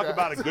Don't we do talk that.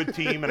 about a good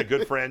team and a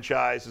good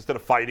franchise instead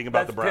of fighting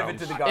about Let's the pivot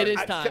Browns? to the It Guardians.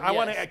 is time. I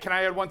want yes. to. Can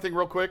I add one thing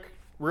real quick?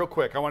 Real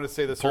quick. I want to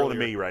say this Pulling to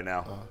earlier. me right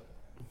now.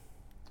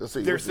 Let's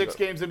see. They're Let's see 6 that.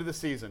 games into the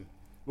season.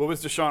 What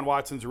was Deshaun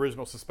Watson's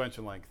original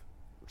suspension length?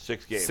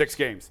 6 games. 6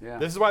 games. Yeah.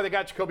 This is why they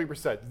got Jacoby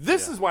Brissett.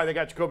 This is why they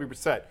got Jacoby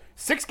Brissett.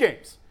 6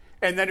 games.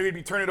 And then we'd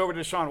be turning it over to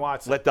Deshaun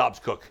Watson. Let Dobbs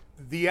cook.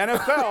 The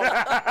NFL,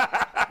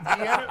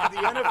 the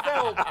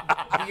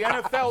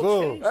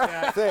NFL changed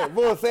that. Say it.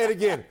 Bull, say it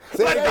again.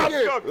 Say it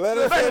again. Let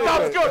us say it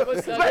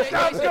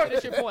again.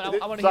 Finish your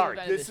point. I want to hear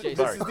This this,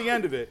 Jason. is the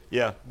end of it.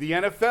 Yeah. The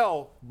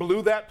NFL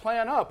blew that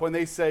plan up when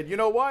they said, you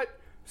know what?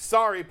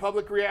 Sorry,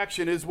 public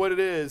reaction is what it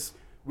is.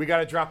 We got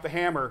to drop the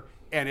hammer.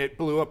 And it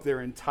blew up their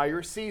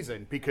entire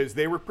season because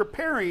they were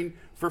preparing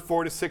for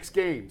 4 to 6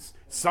 games,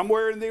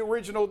 somewhere in the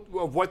original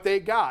of what they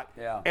got.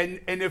 Yeah.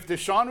 And if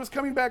Deshaun was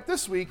coming back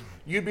this week,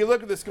 you'd be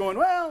looking at this going,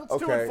 well, it's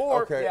 2 and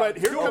 4. Okay. But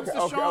here comes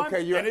Deshaun,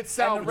 and it's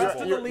And the rest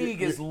of the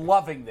league is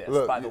loving this,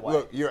 by the way.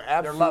 Look, you're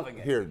absolutely They're loving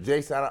it. Here,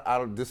 Jason, I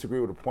don't disagree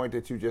with the point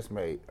that you just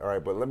made. All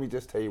right, but let me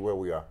just tell you where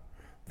we are.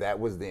 That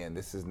was then.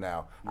 This is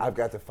now. I've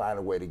got to find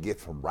a way to get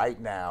from right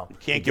now. You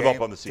can't give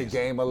up on the season. To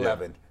game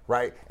 11,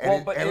 right?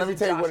 And let me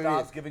tell you what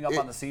it is. Giving up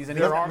on the season.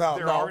 There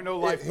are no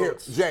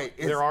lifeboats. Jay,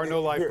 there are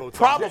no lifeboats.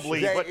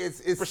 Probably, Jay, but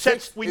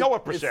it's we know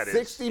what percent is.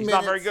 60 He's minutes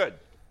not very good.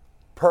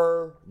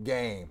 Per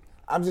game.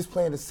 I'm just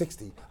playing the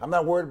 60. I'm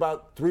not worried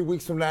about 3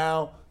 weeks from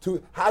now.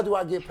 How do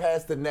I get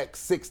past the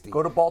next 60?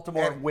 Go to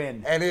Baltimore and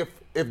win. And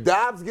if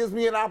Dobbs gives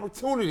me an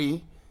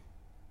opportunity,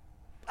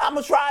 I'm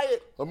going to try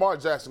it. Lamar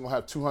Jackson will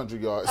have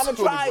 200 yards. I'm going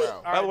to try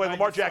it. By the way,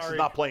 Lamar Jackson's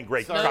not playing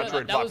great. No,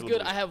 that was good.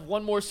 I have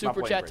one more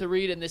super chat to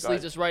read, and this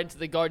leads us right into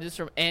the Guardians. This is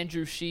from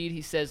Andrew Sheed.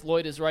 He says,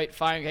 Lloyd is right.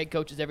 Firing head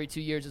coaches every 2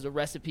 years is a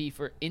recipe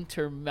for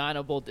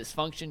interminable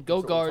dysfunction.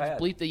 Go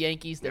Guards. Bleep the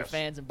Yankees, their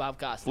fans, and Bob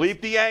Costas.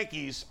 Bleep the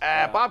Yankees.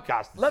 Bob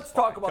Costas. Let's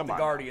talk about the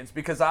Guardians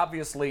because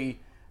obviously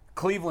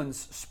Cleveland's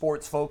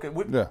sports focus.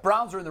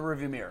 Browns are in the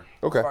rearview mirror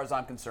as far as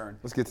I'm concerned.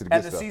 Let's get to the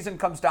good stuff. stuff. Season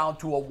comes down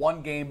to a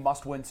one-game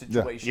must-win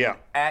situation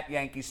at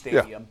Yankee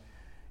Stadium.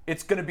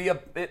 It's going to be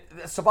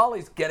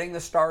Civale's getting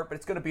the start, but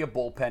it's going to be a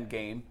bullpen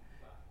game.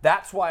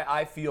 That's why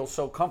I feel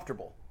so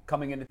comfortable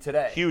coming into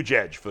today. Huge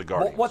edge for the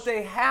Guardians. What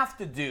they have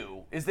to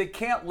do is they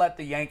can't let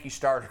the Yankee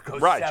starter go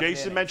 7 Jason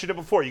innings. mentioned it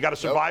before. You got to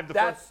survive the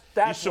first.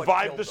 You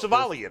survive the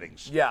Civale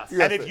innings. Yes.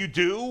 And if you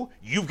do,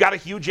 you've got a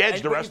huge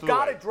edge the rest of the way.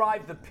 You've got to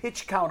drive the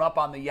pitch count up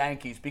on the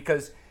Yankees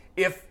because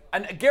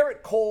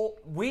Garrett Cole,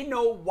 we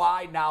know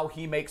why now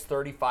he makes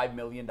 $35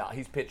 million.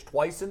 He's pitched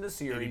twice in the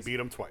series. And he beat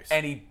him twice.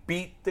 And he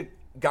beat the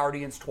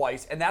Guardians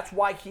twice. And that's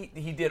why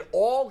he did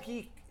all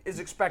he is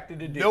expected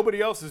to do.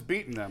 Nobody else has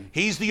beaten them.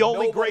 He's the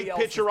only great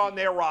pitcher on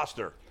their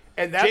roster.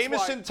 And that's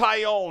Jamison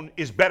Tyone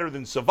is better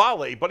than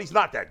Civale, but he's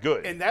not that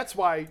good. And that's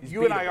why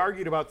you and I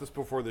argued about this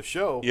before the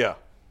show. Yeah.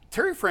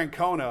 Terry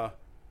Francona,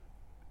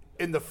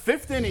 in the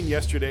 5th inning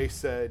yesterday,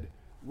 said,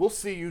 we'll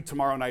see you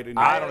tomorrow night in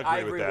New York. I don't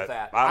agree with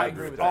that. I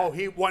agree with that. Oh,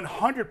 he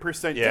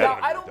 100% did. Now,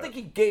 I don't think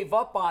he gave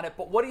up on it,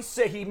 but what he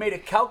said, he made a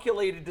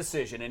calculated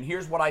decision, and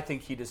here's what I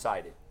think he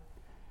decided.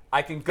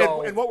 I can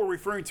go. And what we're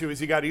referring to is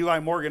he got Eli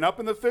Morgan up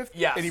in the 5th,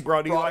 and he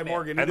brought Eli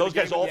Morgan in. And those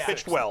guys all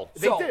pitched well.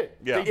 They did.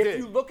 Yeah. If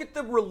you look at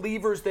the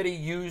relievers that he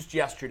used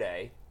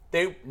yesterday,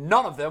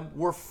 none of them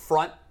were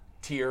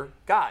front-tier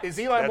guys. Is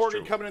Eli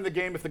Morgan coming in the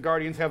game if the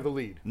Guardians have the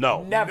lead?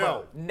 No.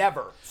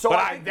 Never. So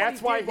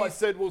that's why he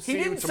said we'll see you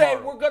tomorrow. He didn't say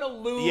we're going to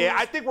lose. Yeah,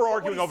 I think we're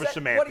arguing over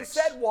semantics. What he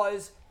said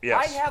was,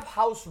 I have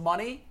house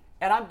money,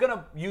 and I'm going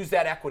to use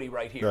that equity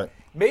right here. Right.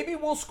 Maybe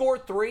we'll score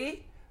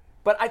 3.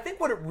 But I think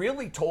what it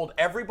really told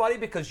everybody,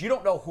 because you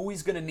don't know who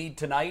he's going to need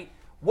tonight,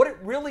 what it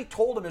really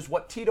told him is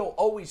what Tito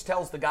always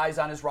tells the guys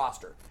on his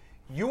roster.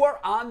 You are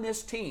on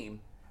this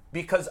team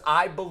because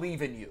I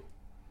believe in you.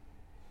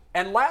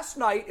 And last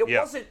night, it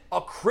wasn't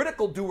a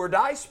critical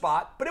do-or-die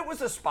spot, but it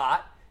was a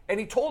spot. And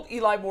he told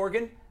Eli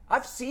Morgan,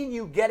 I've seen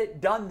you get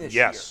it done this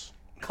year.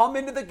 Come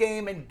into the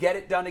game and get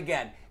it done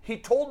again. He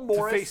told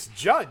Morris, to face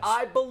Judge.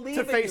 I believe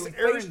in you.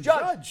 Aaron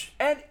Judge.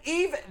 And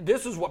even,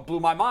 this is what blew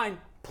my mind,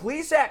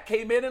 Plesac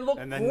came in and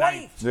looked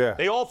great. Yeah.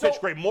 They all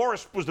pitched great.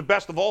 Morris was the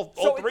best of all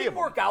three of them. So it didn't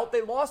work out.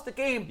 They lost the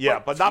game. Yeah,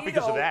 but not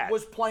because of that. Tito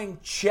was playing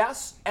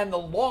chess and the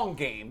long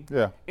game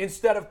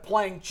instead of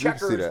playing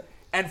checkers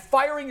and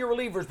firing your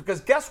relievers. Because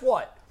guess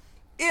what?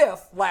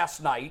 If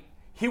last night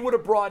he would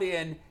have brought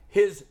in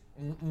his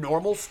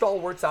normal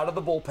stalwarts out of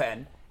the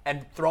bullpen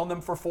and thrown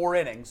them for 4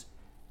 innings,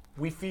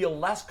 we feel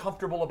less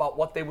comfortable about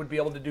what they would be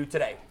able to do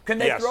today. Can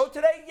they throw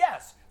today?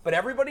 Yes. But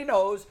everybody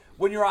knows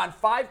when you're on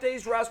 5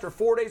 days rest or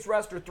 4 days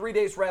rest or 3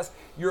 days rest,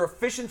 your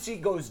efficiency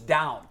goes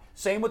down.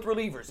 Same with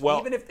relievers. Well,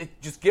 even if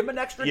just give them an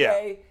extra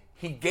day,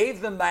 he gave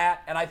them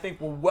that, and I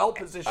think we're well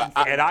positioned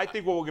for and I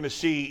think what we're going to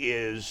see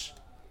is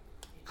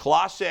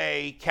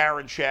Clase,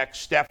 Karinchak,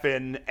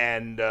 Stefan,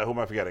 and who am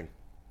I forgetting?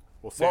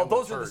 Well,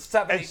 those are the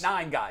 7, 8,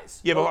 9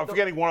 guys. Yeah, but I'm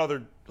forgetting one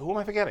other. Who am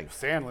I forgetting?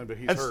 Sandlin, but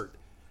he's hurt.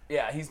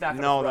 Yeah, he's not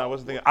going to No, I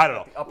wasn't thinking. I don't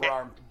know. The upper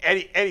arm.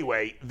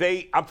 Anyway,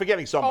 I'm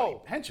forgetting somebody.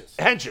 Oh,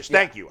 Henches.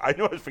 Thank you. I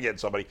knew I was forgetting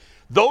somebody.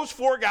 Those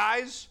 4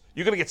 guys,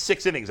 you're going to get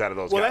 6 innings out of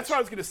those guys. Well, that's what I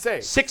was going to say.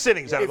 6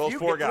 innings out of those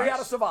 4 guys. 3 out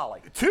of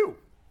Civale. 2.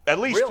 At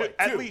least really? 2.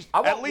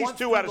 At least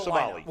 2 out of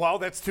Civale. Well,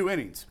 that's 2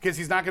 innings because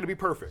he's not going to be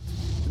perfect.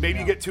 Maybe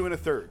you get 2 and a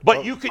third.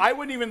 But you could. I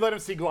wouldn't even let him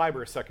see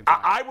Gleiber a second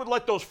time. I would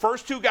let those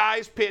first 2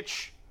 guys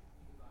pitch.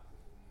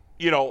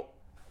 3,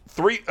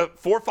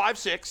 4, 5,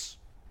 6.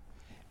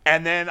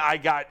 And then I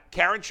got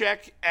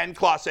Karinchak and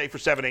Clase for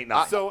 7, 8,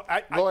 9. So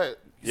go ahead.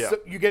 Yeah. So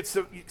you get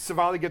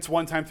Civale gets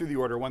one time through the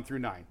order, 1 through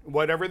 9,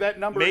 whatever that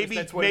number is.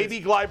 That's what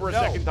maybe Gleiber a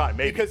second time.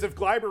 Maybe because if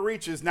Gleiber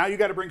reaches, now you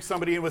got to bring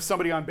somebody in with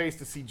somebody on base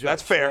to see Judge.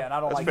 That's fair. Yeah, and I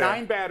don't That's like fair.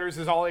 9 batters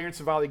is all Aaron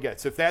Civale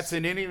gets. If that's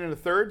an inning and a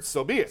third,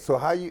 so be it. So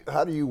how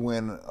do you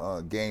win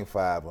Game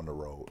 5 on the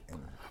road?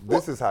 And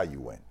this is how you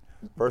win.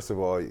 First of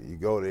all, you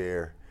go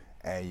there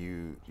and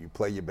you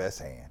play your best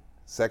hand.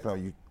 Second of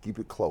all, you keep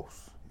it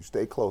close. You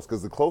stay close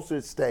because the closer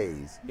it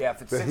stays,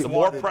 the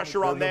more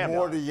pressure on them. The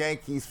more the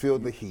Yankees feel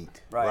the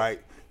heat, right?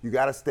 You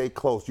got to stay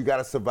close. You got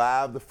to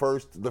survive the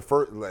first. If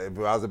I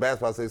was a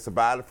basketball, I'd say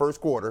survive the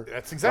first quarter.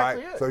 That's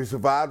exactly it. So you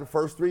survive the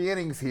first 3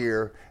 innings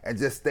here and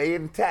just stay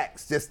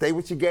intact. Just stay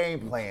with your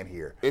game plan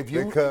here.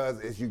 Because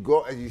as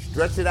you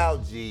stretch it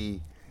out,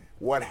 G,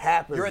 what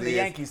happens You're in the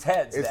Yankees'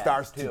 heads. It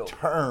starts to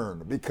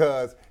turn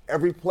because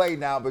every play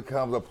now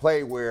becomes a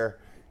play where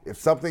if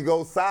something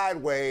goes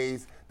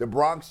sideways, the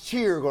Bronx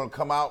cheer going to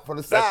come out from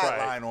the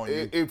sideline on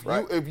you.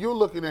 If you're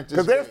looking at this,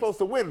 because they're supposed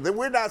to win,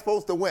 we're not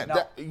supposed to win.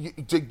 No.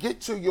 To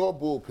get to your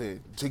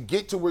bullpen, to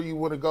get to where you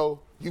want to go,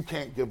 you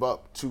can't give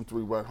up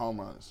 2-3 run home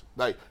runs.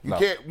 Like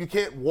you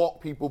can't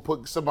walk people,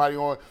 put somebody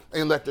on,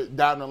 and let the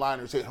down the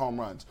liners hit home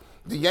runs.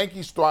 The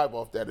Yankees thrive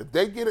off that. If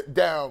they get it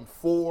down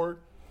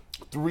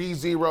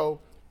 4-3-0.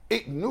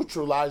 It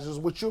neutralizes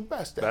what you're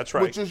best at, That's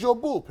right. which is your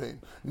bullpen.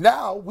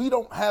 Now, we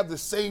don't have the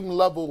same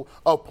level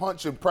of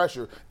punch and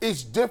pressure.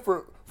 It's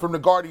different from the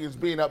Guardians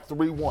being up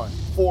 3-1,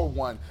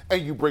 4-1,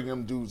 and you bring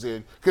them dudes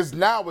in. Because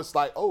now it's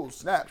like, oh,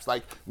 snaps.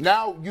 Like,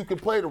 now you can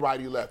play the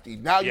righty-lefty.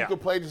 Now you can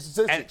play the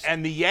statistics.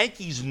 And the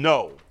Yankees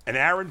know, and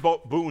Aaron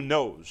Boone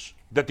knows,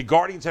 that the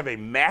Guardians have a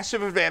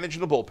massive advantage in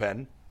the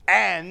bullpen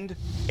and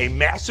a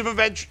massive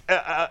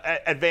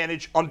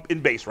advantage in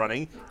base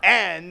running,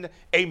 and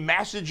a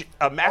massive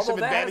Although that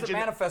advantage. hasn't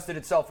manifested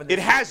itself in this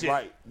It hasn't.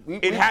 Right.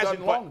 It hasn't.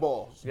 Done long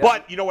balls.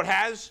 But you know what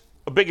has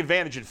a big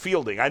advantage in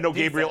fielding? I know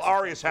Gabriel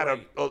Arias had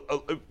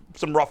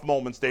some rough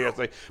moments there.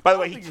 By the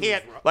way, he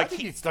can't. I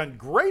think he's done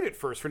great at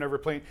first for never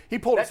playing. He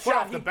pulled his foot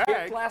off the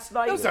bag last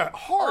night. That was a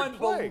hard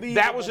play.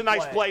 That was a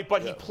nice play,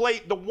 but he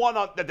played the one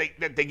that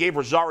they gave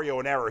Rosario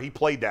an error. He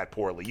played that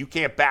poorly. You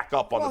can't back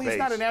up on the base. Well, he's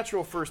not a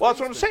natural first. Well, that's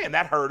what I'm saying.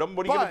 That hurt him.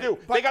 What are you going to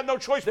do? They got no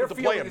choice but to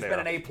play him there. Their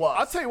fielding has been an A+.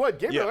 I'll tell you what,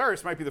 Gabriel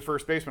Arias might be the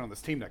first baseman on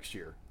this team next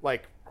year.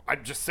 Like,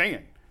 I'm just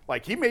saying.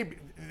 Like,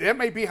 that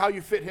may be how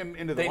you fit him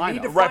into the lineup.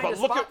 Need to find a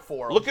spot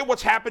for him. Look at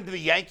what's happened to the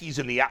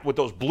Yankees with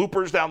those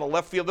bloopers down the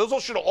left field. Those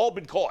all should have all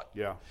been caught.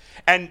 Yeah.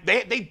 And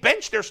they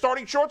benched their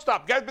starting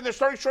shortstop. The guy's been their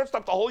starting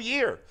shortstop the whole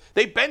year.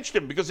 They benched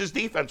him because his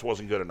defense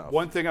wasn't good enough.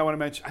 One thing I want to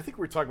mention, I think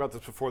we were talking about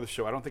this before the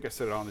show. I don't think I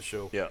said it on the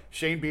show. Yeah.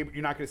 Shane Bieber,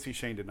 you're not going to see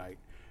Shane tonight.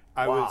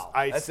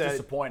 That's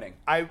disappointing.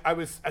 I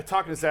was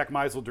talking to Zach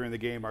Meisel during the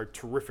game, our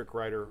terrific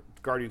writer,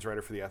 Guardians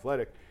writer for The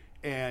Athletic,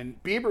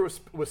 and Bieber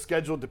was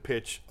scheduled to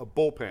pitch a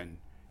bullpen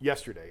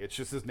yesterday. It's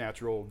just his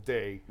natural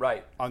day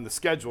on the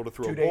schedule to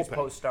throw a bullpen. 2 days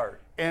post-start.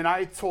 And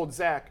I told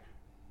Zach,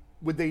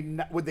 would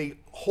they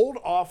hold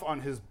off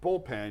on his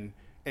bullpen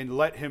and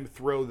let him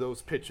throw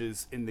those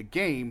pitches in the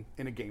game,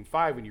 in a Game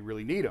 5 when you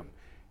really need them?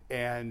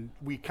 And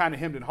we kind of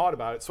hemmed and hawed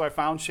about it. So I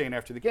found Shane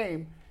after the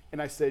game,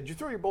 and I said, did you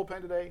throw your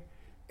bullpen today?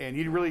 And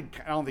he really,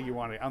 I don't think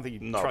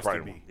he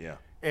trusted me. Yeah.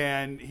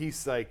 And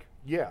he's like,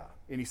 yeah.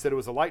 And he said it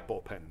was a light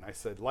bullpen. And I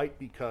said, light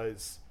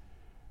because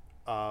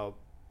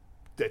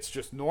that's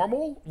just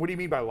normal? What do you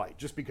mean by light?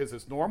 Just because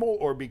it's normal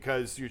or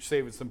because you're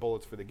saving some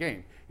bullets for the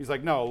game? He's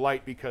like, no,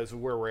 light because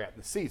of where we're at in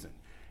the season.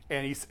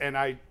 And he's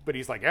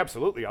like,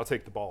 absolutely, I'll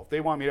take the ball. If they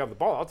want me to have the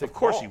ball, I'll take the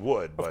ball. Of course he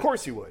would. Of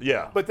course he would.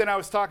 Yeah. But then I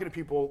was talking to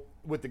people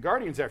with the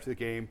Guardians after the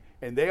game,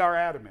 and they are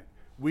adamant.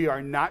 We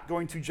are not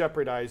going to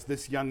jeopardize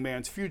this young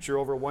man's future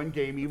over one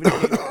game, even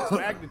if it's this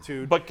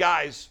magnitude. But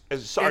guys,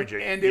 sorry,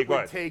 Jake. And it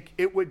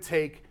would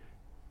take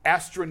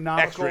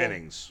astronomical extra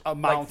innings,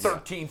 amounts, like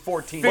 13,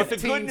 14, 15,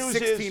 the good news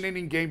 16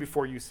 inning game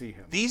before you see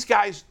him. These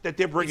guys that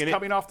they're bringing He's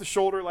coming off the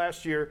shoulder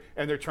last year,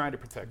 and they're trying to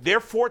protect him. Their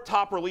 4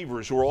 top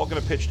relievers who are all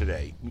going to pitch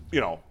today,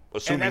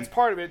 assuming. And that's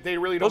part of it. They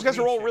really don't. Those guys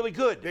are all Shane. really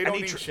good. They don't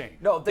need Shane.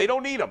 No, they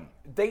don't need him.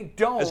 They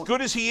don't. As good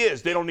as he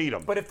is, they don't need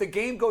him. But if the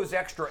game goes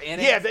extra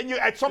innings, then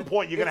at some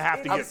point you're going to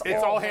have to get.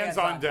 It's all hands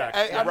on deck.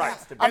 Right.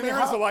 And there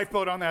is a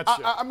lifeboat on that ship.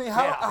 I mean,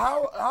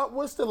 how?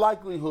 What's the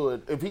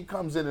likelihood if he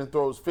comes in and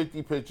throws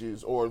 50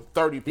 pitches or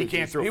 30 pitches? He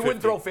can't throw 50. He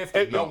wouldn't throw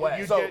 50. No way.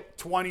 You get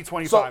 20,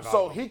 25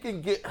 So he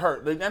can get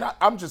hurt. And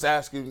I'm just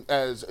asking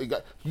as a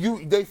guy.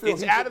 They feel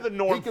it's out of the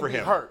norm for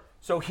him. Hurt.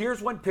 So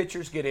here's when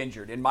pitchers get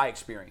injured, in my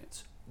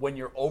experience, when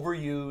you're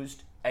overused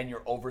and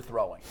you're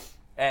overthrowing.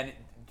 And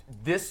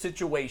this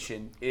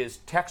situation is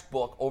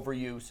textbook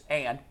overuse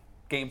and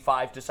Game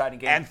 5 deciding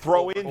game. And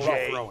throw in,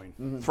 Jay.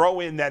 Mm-hmm. Throw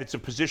in that it's a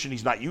position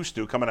he's not used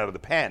to coming out of the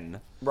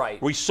pen.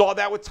 Right. We saw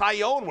that with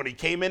Tyone when he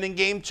came in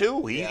Game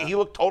 2. He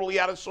looked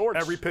totally out of sorts.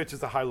 Every pitch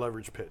is a high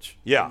leverage pitch.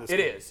 Yeah. It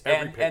is.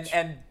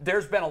 And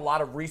there's been a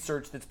lot of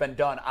research that's been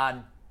done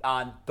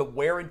on the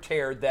wear and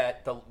tear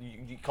that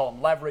you call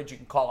them leverage, you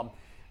can call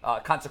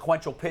them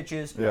consequential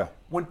pitches. Yeah.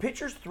 When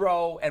pitchers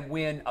throw and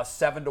win a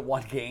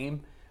 7-1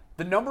 game,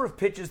 the number of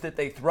pitches that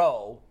they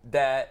throw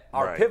that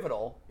are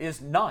pivotal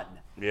is none.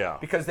 Yeah.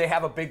 Because they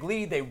have a big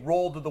lead, they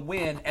roll to the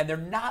win, and they're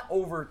not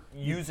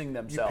overusing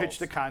themselves. You pitch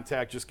to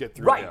contact, just get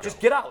through. Right, just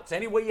get outs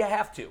any way you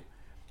have to.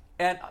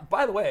 And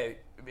by the way,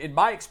 in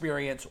my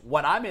experience,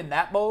 when I'm in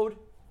that mode,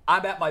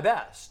 I'm at my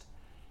best.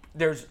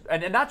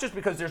 And not just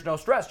because there's no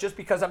stress, just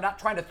because I'm not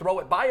trying to throw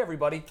it by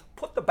everybody.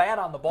 Put the bat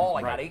on the ball.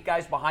 I got 8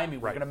 guys behind me.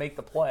 We're going to make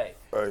the play.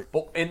 Right.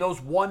 But in those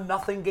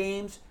 1-0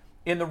 games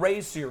in the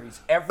Rays series,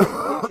 every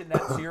pitch in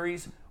that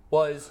series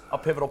was a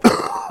pivotal pitch.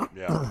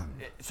 Yeah.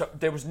 So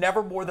there was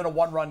never more than a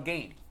 1-run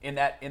game in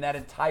that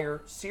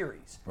entire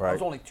series. Right. It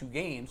was only 2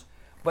 games,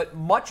 but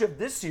much of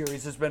this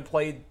series has been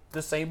played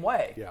the same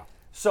way. Yeah.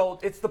 So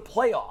it's the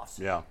playoffs.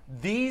 Yeah.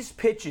 These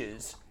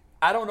pitches,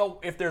 I don't know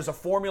if there's a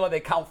formula they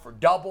count for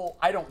double.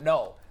 I don't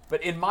know.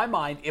 But in my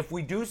mind, if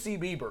we do see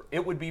Bieber,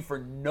 it would be for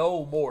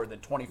no more than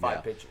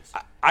 25 pitches.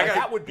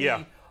 That would be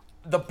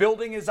the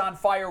building is on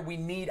fire. We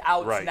need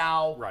outs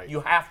now. Right.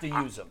 You have to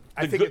use them.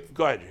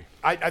 Go ahead.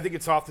 I think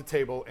it's off the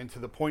table. And to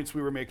the points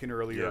we were making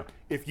earlier, Yeah.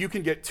 if you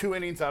can get 2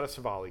 innings out of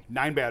Civale,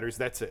 9 batters,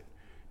 that's it.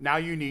 Now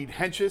you need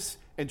Hentges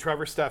and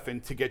Trevor Stephan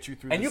to get you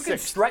through And the you can 6th.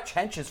 stretch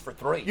Hentges for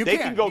 3. You They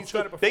can. can go. He's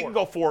done it They can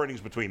before. go 4 innings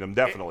between them.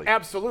 Definitely.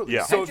 Absolutely.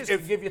 Yeah. So Hentges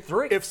can give you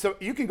 3. If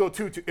you can go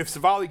 2, if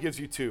Civale gives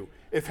you 2,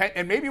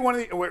 and maybe one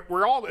of the,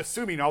 we're all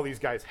assuming all these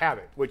guys have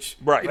it, which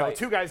Right. you know, Right.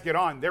 2 guys get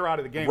on, they're out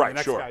of the game. Right, and the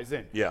next sure. guy's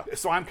in. Yeah.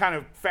 So I'm kind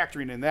of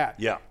factoring in that.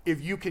 Yeah.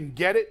 If you can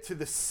get it to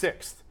the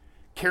 6th,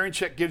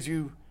 Karinchak gives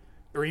you,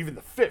 or even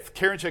the 5th,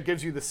 Karinchak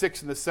gives you the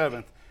 6th and the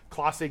 7th.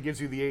 Clase gives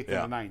you the 8th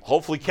and the 9th.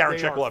 Hopefully, They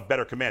Karinchak are- will have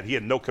better command. He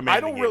had no command. I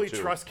in don't game really 2.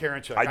 trust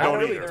Karinchak. I don't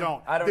really either.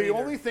 don't. I don't the either.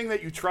 only thing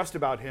that you trust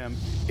about him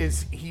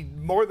is he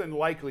more than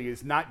likely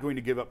is not going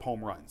to give up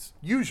home runs.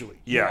 Usually.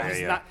 Yeah, He's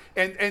yeah. not,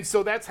 and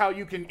so that's how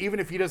you can, even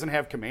if he doesn't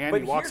have command,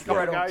 But he walks here's a couple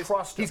where I don't guys,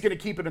 trust him. he's going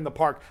to keep it in the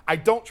park. I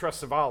don't trust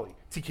Civale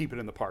to keep it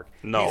in the park.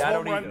 No. He's I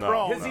don't home run either.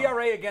 prone. His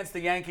ERA against the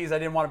Yankees, I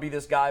didn't want to be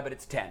this guy, but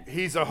it's 10.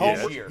 He's a home.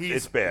 Yeah, he's,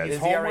 it's bad. He's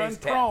His home ERA run is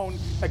 10. prone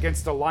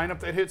against a lineup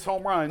that hits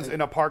home runs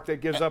in a park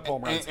that gives up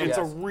home runs. It's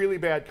a Yes. really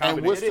bad And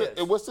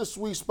combination. what's the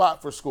sweet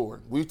spot for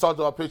scoring? We talked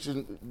about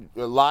pitching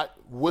a lot.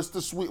 What's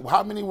the sweet?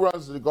 How many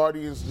runs do the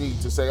Guardians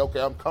need to say, okay,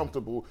 I'm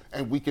comfortable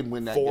and we can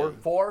win that 4. game?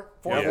 4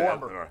 Yeah. is the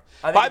number. All right.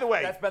 I think By the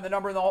way- that's been the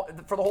number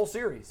for the whole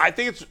series. I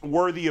think it's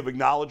worthy of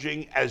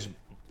acknowledging as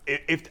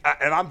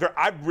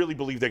I really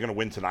believe they're going to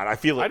win tonight. I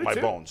feel it I in do my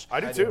too. bones. I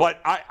do too. But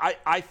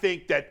I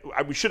think that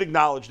we should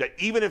acknowledge that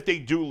even if they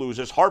do lose,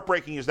 as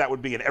heartbreaking as that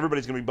would be, and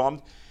everybody's going to be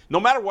bummed, no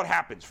matter what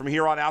happens from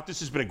here on out, this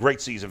has been a great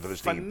season for this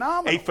team.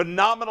 Phenomenal. A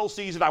phenomenal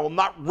season. I will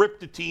not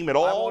rip the team at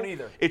all. I won't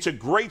either. It's a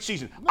great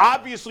season.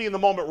 Obviously, in the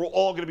moment, we're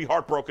all going to be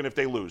heartbroken if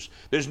they lose.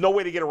 There's no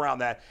way to get around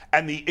that.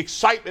 And the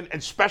excitement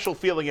and special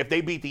feeling if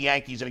they beat the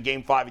Yankees in a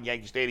Game 5 in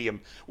Yankee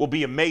Stadium will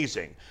be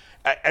amazing.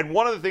 And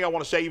one other thing I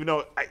want to say, even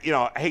though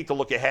I hate to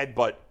look ahead,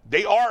 but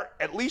they are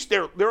at least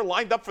they're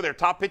lined up for their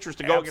top pitchers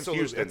to go against Absolutely.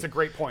 Houston. That's a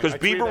great point. Because I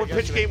tweeted Bieber would that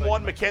pitch yesterday, game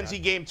 1, but-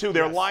 McKenzie game 2.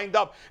 They're lined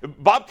up.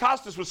 Bob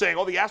Costas was saying,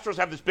 the Astros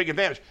have this big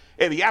advantage.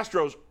 Hey, the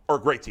Astros are a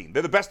great team.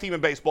 They're the best team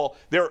in baseball.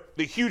 They're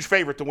the huge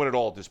favorite to win it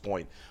all at this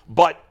point.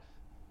 But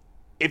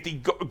if the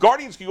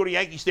Guardians can go to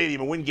Yankee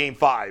Stadium and win Game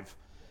 5,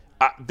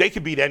 they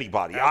could beat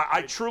anybody.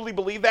 I truly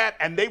believe that,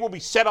 and they will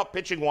be set up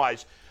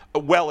pitching-wise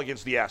well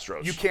against the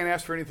Astros. You can't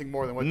ask for anything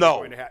more than what No, they're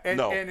going to have. And,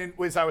 no. and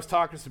as I was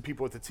talking to some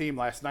people with the team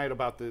last night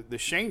about the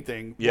Shane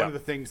thing, Yeah. one of the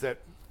things that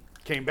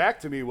came back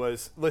to me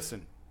was,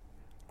 listen,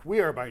 we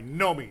are by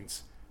no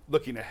means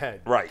looking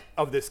ahead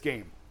of this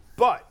game.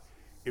 But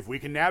if we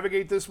can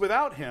navigate this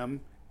without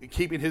him,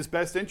 keeping his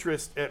best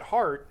interest at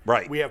heart,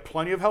 we have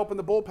plenty of help in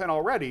the bullpen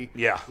already.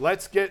 Yeah.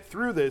 Let's get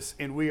through this,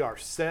 and we are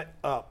set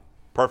up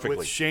perfectly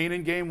with Shane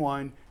in Game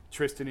 1,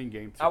 Tristan in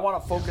Game 2. I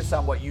want to focus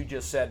on what you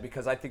just said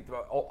because I think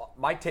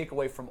my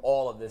takeaway from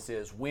all of this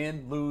is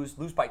win, lose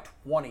by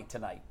 20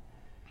 tonight.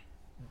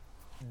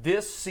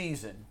 This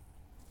season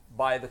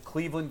by the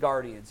Cleveland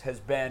Guardians has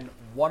been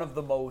one of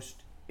the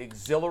most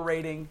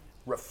exhilarating,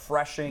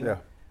 refreshing,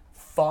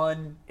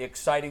 fun,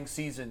 exciting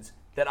seasons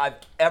that I've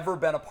ever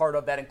been a part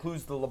of. That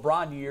includes the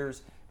LeBron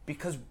years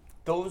because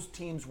those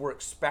teams were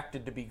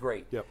expected to be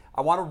great. Yep.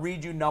 I want to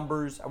read you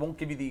numbers. I won't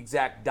give you the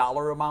exact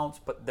dollar amounts,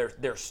 but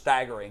they're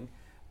staggering.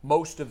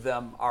 Most of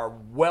them are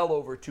well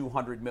over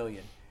 $200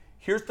 million.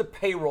 Here's the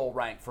payroll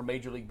rank for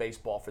Major League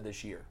Baseball for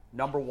this year.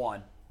 Number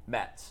 1,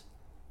 Mets.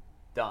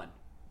 Done.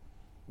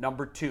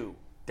 Number 2,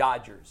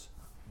 Dodgers.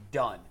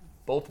 Done.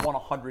 Both won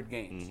 100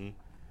 games. Mm-hmm.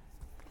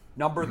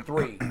 Number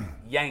 3,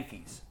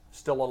 Yankees.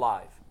 Still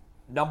alive.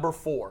 Number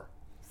 4,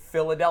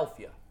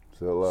 Philadelphia.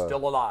 Still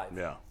alive.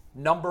 Yeah.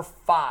 Number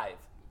 5,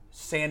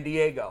 San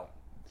Diego.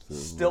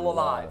 Still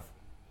alive.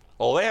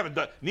 Oh, they haven't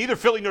done. Neither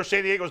Philly nor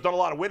San Diego has done a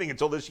lot of winning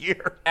until this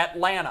year.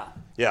 Atlanta.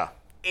 Yeah.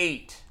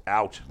 8.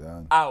 Out.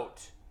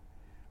 Out.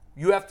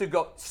 You have to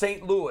go.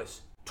 St.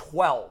 Louis,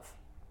 12.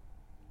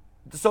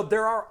 So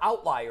there are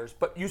outliers,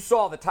 but you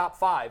saw the top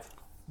 5.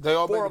 They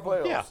all made Four the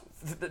of them. playoffs.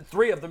 Yeah.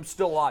 3 of them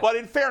still alive. But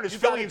in fairness, You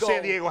Philly gotta and San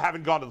go- Diego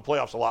haven't gone to the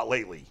playoffs a lot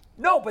lately.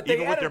 No, but they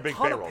even with added their a big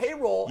ton of payrolls.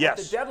 payroll Yes.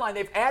 at the deadline.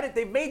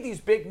 They've made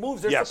these big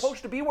moves. They're Yes.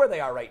 supposed to be where they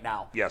are right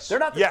now. Yes. They're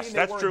not the Yes, team they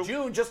that's were true. in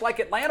June, just like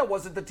Atlanta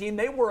wasn't the team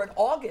they were in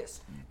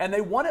August, and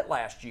they won it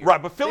last year.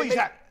 Right, but They Philly's made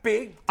had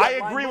big. I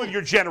deadline agree with moves.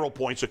 your general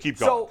point, so keep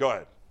going. So Go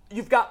ahead.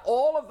 You've got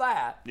all of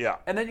that, Yeah.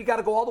 and then you got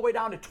to go all the way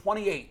down to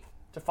 28th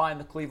to find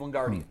the Cleveland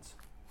Guardians.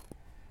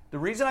 The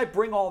reason I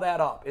bring all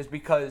that up is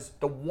because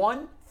the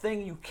one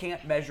thing you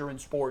can't measure in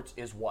sports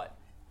is what?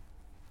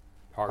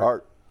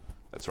 Heart.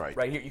 That's right.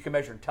 Right here, you can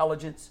measure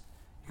intelligence,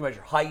 you can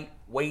measure height,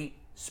 weight,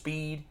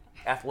 speed,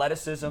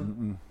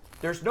 athleticism.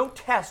 There's no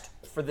test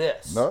for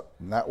this. No,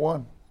 not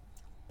one.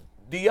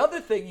 The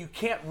other thing you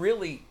can't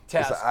really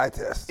test It's an eye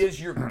test.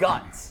 is your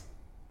guts.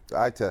 The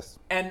eye test.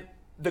 And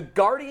the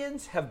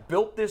Guardians have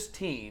built this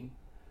team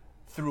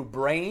through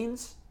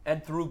brains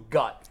and through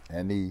gut.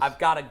 And knees. I've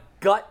got a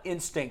gut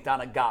instinct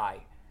on a guy.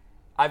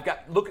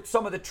 Look at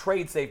some of the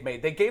trades they've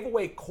made. They gave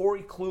away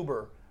Corey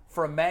Kluber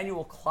for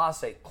Emmanuel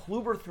Clase.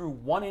 Kluber threw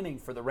 1 inning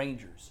for the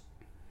Rangers.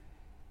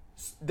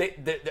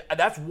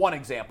 That's one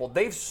example.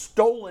 They've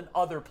stolen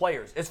other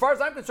players. As far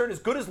as I'm concerned, as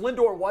good as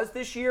Lindor was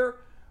this year,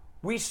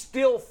 we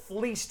still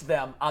fleeced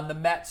them on the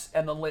Mets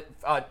and the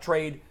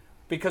trade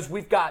because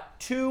we got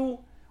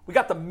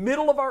the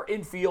middle of our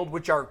infield,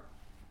 which are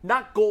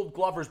not gold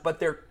glovers, but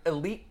they're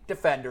elite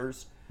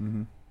defenders.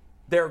 Mm-hmm.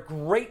 They're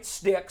great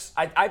sticks.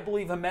 I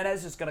believe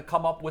Jimenez is going to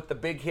come up with the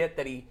big hit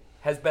that he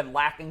has been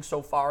lacking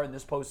so far in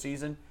this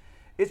postseason.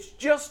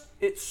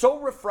 It's so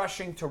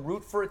refreshing to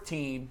root for a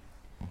team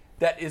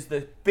that is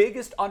the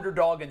biggest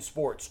underdog in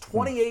sports,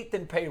 28th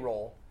in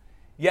payroll,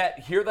 yet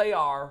here they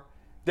are.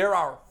 There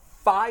are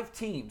 5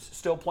 teams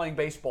still playing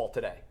baseball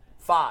today.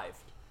 5.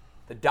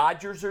 The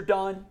Dodgers are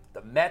done.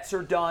 The Mets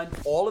are done.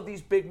 All of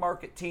these big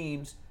market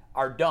teams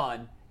are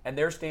done. And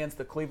there stands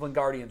the Cleveland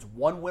Guardians,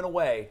 1 win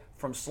away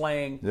from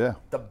slaying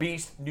the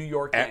beast New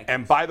York Yankees.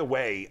 And by the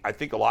way, I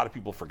think a lot of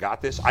people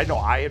forgot this. I know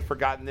I had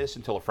forgotten this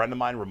until a friend of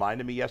mine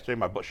reminded me yesterday.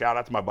 Shout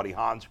out to my buddy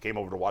Hans, who came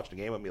over to watch the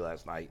game with me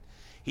last night.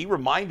 He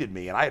reminded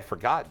me, and I had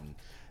forgotten,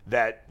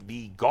 that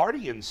the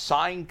Guardians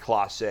signed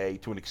Clase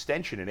to an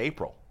extension in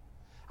April.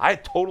 I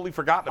had totally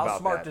forgotten about that. How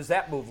smart does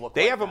that move look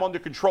like? They have him under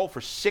control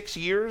for 6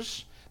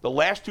 years. The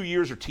last 2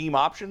 years are team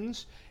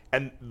options.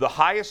 And the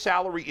highest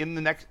salary in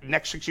the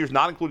next 6 years,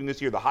 not including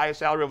this year, the highest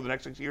salary over the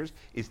next 6 years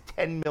is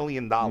 $10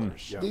 million.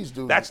 These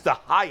dudes, that's the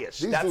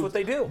highest. That's what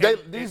they do.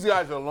 These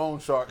guys are loan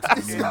sharks.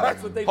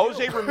 That's what they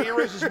Jose do.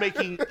 Ramirez is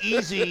making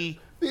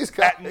easy These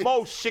guys. at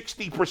most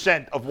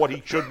 60% of what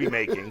he should be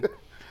making.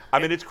 I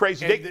mean, it's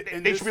crazy.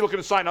 They should be looking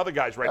to sign other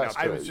guys right now.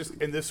 I was just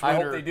in this I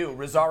winter. hope they do.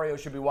 Rosario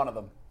should be one of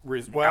them.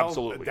 Well,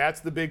 Absolutely. That's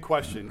the big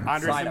question.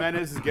 Andres Sign him.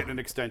 Jimenez is getting an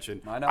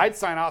extension. I know. I'd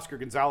sign Oscar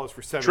Gonzalez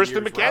for 7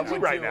 Tristan years. McKenzie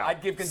Would right too. now.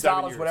 I'd give 7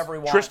 Gonzalez years. whatever he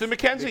wants. Tristan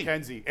McKenzie.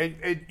 McKenzie.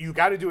 And you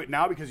got to do it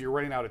now because you're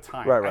running out of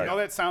time. Right. I know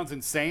that sounds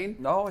insane.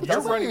 No, it You're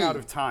doesn't. running out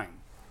of time.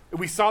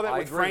 We saw that I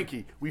with agree.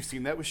 Frankie. We've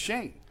seen that with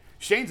Shane.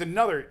 Shane's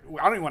another.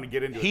 I don't even want to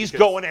get into it. He's because-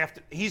 going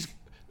after.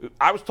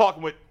 I was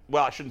talking with.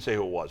 Well, I shouldn't say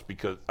who it was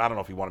because I don't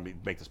know if he wanted me to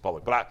make this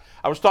public. But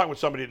I was talking with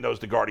somebody that knows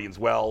the Guardians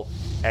well,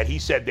 and he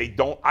said they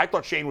don't. I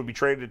thought Shane would be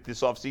traded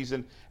this offseason,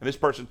 and this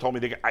person told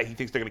me he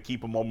thinks they're going to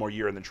keep him one more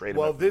year and then trade him.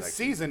 Well, after the this next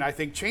season, I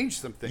think,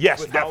 changed some things.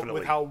 Yes, with definitely.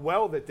 with how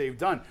well that they've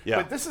done. Yeah.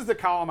 But this is the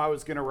column I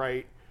was going to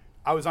write.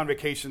 I was on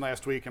vacation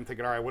last week. I'm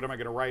thinking, all right, what am I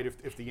going to write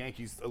if the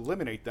Yankees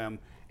eliminate them?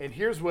 And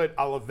here's what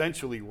I'll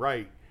eventually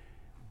write.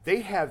 They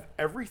have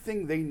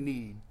everything they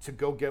need to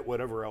go get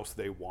whatever else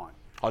they want.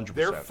 100%.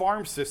 Their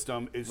farm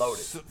system is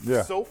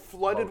Loaded. so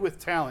flooded with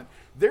talent.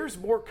 There's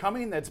more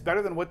coming that's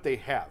better than what they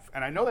have.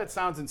 And I know that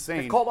sounds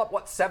insane. They called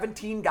up,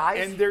 17 guys?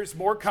 And there's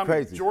more coming.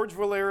 Crazy. George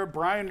Valera,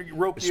 Brian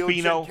Rocchio,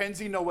 Espino.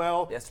 Kenzie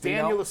Noel, Espino.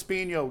 Daniel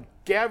Espino,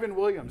 Gavin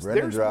Williams.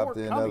 Brennan There's dropped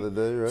more in coming. the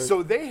other day, right?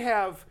 So they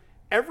have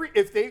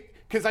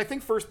because I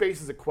think first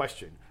base is a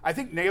question. I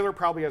think Naylor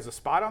probably has a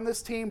spot on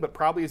this team, but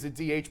probably as a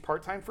DH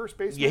part-time first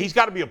baseman. Yeah, he's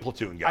got to be a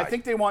platoon guy. I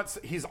think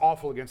he's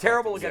awful against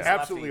Terrible lefties. against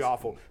Absolutely lefties.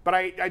 awful. But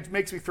it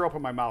makes me throw up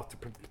in my mouth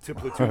to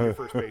platoon your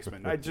first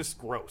baseman. Just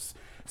gross.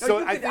 No, So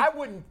I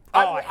wouldn't.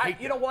 I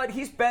hate you know what?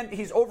 He's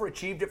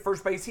overachieved at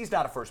first base. He's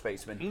not a first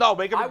baseman. No,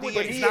 make him a I would DH.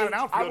 He's not an I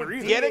outfielder would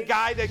either. Get a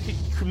guy that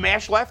can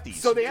mash lefties.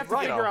 So they have to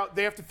Right.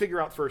 They have to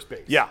figure out first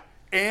base. Yeah,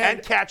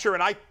 And catcher,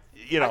 and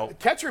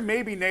catcher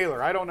maybe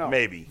Naylor. I don't know.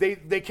 Maybe.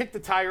 They kicked the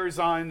tires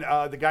on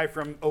the guy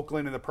from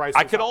Oakland and the price.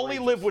 I was can only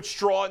outrageous. live with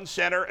Straw in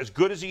center, as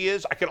good as he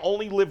is. I can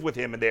only live with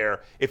him in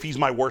there if he's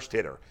my worst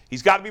hitter.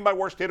 He's got to be my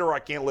worst hitter, or I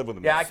can't live with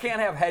him. Yeah, I can't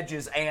have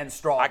Hedges and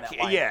Straw in that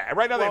line. Yeah,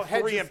 right now Well, they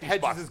have 3 empty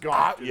Hedges spots. is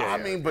gone. Yeah. I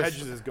mean, but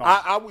Hedges is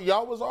gone.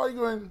 y'all was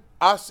arguing.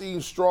 I seen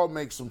Straw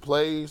make some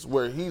plays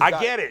where he's. I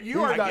get it.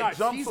 You are got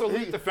nuts. He's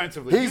elite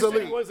defensively. He's You said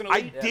elite. he wasn't I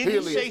elite. didn't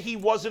He say is. he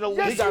wasn't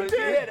elite. Yes, you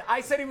did.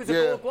 I said he was a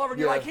Yeah, Gold Glover, and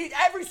you're yeah. like,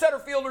 every center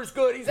fielder's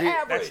good. He's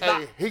average.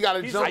 not- He got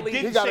to He's jump. elite.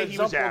 He didn't got say to he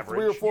jump was on average.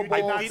 3 or 4 You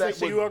did balls say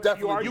that you would are-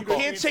 definitely you are- be You called.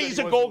 can't say he's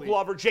a He Gold wasn't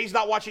Glover. Jay's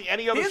not watching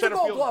any other He's a center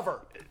Gold field. Glover.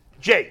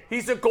 Jay.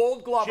 He's a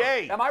Gold Glover.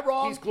 Jay. Am I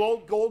wrong? He's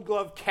Gold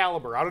Glove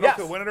caliber. I don't know if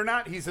he'll win it or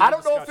not. He's in I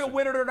don't know if discussion. he'll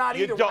win it or not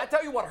either. I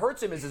tell you what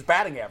hurts him is his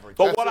batting average.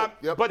 But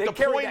They the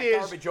carry point that is,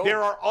 garbage over.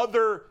 there are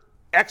other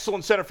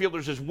excellent center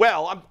fielders as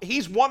well.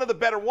 He's one of the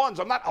better ones.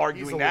 I'm not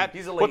arguing that.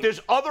 He's elite. But there's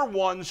other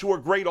ones who are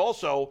great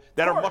also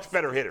that are much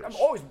better hitters. I'm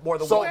always more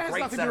than So one it has great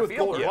nothing to center do with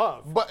Gold fielder.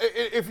 Glove. But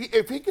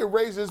if he can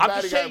raise his I'm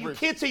batting just saying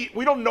average, you can't say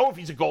we don't know if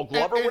he's a Gold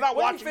Glover. We're not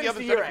What did he watching the finish other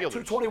the center year at?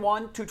 fielders.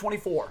 221,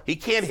 224. He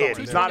can't hit.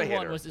 He's not a 221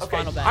 hitter. was his Okay.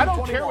 final I batting. don't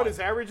care 21. what his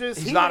average is.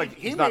 He's He not made, a-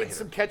 he he's not a made hitter.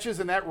 some catches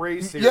in that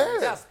Rays series. Yeah.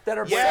 Yes, that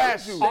are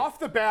Yes. brand Off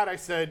the bat, I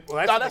said,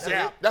 well, No, that's a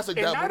gap. that's a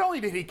And gap. not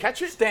only did he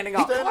catch it, Standing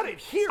he up. caught it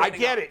here. I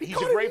get it.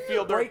 He's a great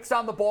fielder. breaks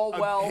on the ball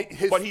well.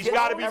 But he's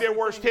got to be their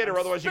worst hitter,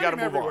 otherwise you got to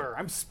move everywhere.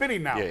 on. I'm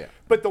spinning now. Yeah.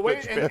 But the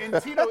way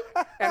and Tito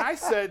and I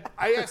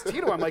asked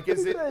Tito, I'm like, where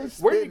do you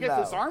spitting get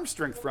this now. arm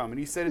strength from? And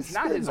he said it's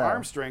not his spitting now.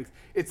 arm strength.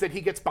 It's that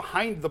he gets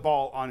behind the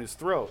ball on his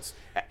throws.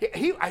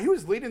 He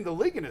was leading the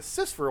league in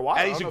assists for a while.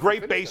 And I he's don't a know if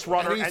great he base finished it.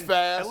 runner. And he's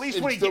fast At least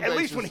and when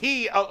still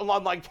he,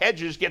 unlike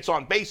Hedges, gets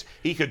on base,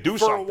 he could do For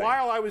something. a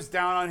while, I was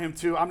down on him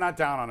too. I'm not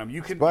down on him.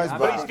 You can, But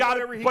But he's got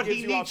whatever to. But gives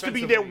he you needs to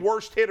be their offensively.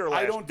 worst hitter.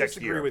 I don't next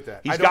disagree year. with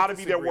that. He's I don't got to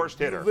be their disagree. worst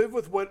hitter. You live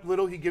with what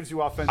little he gives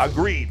you offensively.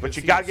 Agreed, but because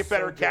you got to he's get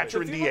better at good.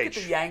 catcher If and you look at DH.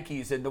 the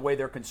Yankees and the way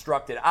they're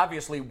constructed,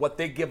 obviously what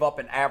they give up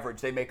in average,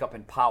 they make up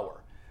in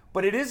power.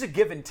 But it is a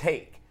give and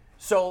take.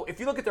 So if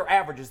you look at their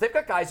averages, they've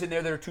got guys in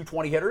there that are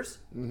 220 hitters.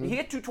 Mm-hmm. He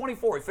hit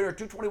 224. He finished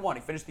 221.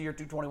 He finished the year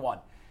 221.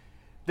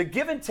 The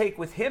give and take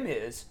with him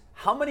is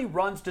how many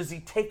runs does he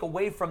take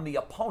away from the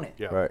opponent?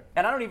 Yeah. Right.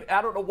 And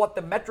I don't know what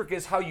the metric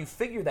is, how you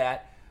figure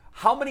that.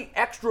 How many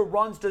extra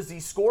runs does he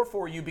score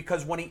for you?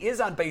 Because when he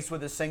is on base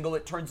with a single,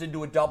 it turns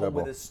into a double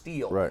with a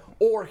steal. Right.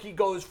 Or he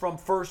goes from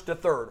first to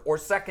third or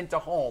second to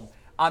home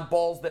on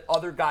balls that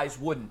other guys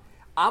wouldn't.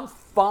 I'm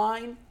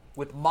fine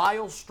with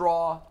Miles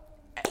Straw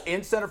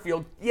in center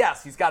field.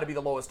 Yes, he's got to be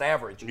the lowest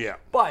average. Yeah.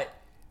 But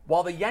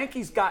while the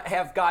Yankees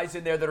have guys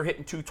in there that are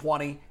hitting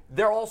 220,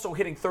 they're also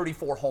hitting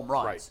 34 home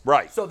runs.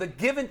 Right. So the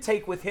give and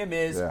take with him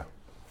is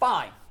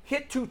fine.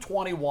 Hit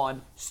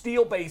 221,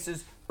 steal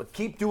bases, but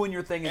keep doing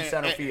your thing in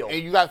center field.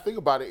 And you got to think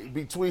about it.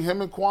 Between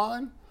him and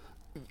Quan,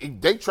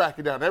 they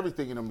tracking down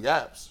everything in them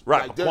gaps.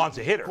 Right, but Quan's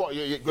a hitter.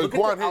 Look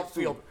Quan at their hits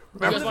outfield. too. You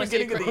Remember guys the want to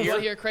beginning of the hear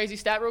year? a crazy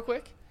stat real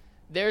quick?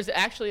 There's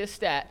actually a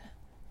stat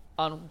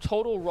on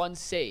total runs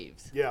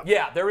saved. Yeah.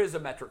 Yeah, there is a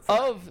metric for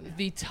that. Of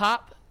the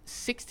top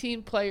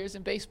 16 players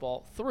in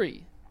baseball,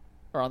 3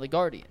 are on the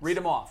Guardians. Read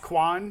them off.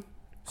 Quan,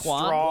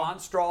 Straw, Juan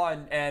Straw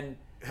and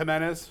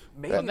Jimenez.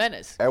 maybe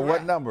Jimenez. At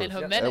what numbers? And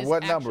Jimenez At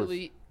what numbers?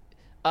 actually,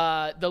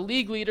 the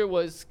league leader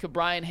was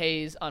Brian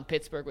Hayes on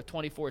Pittsburgh with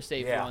 24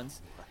 saved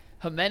runs.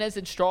 Jimenez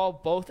and Straw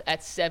both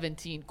at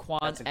 17, Quan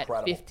That's at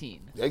incredible.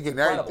 15. They getting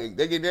Incredible. everything.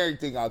 They getting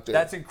everything out there.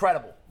 That's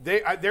incredible.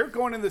 They're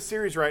going in the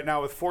series right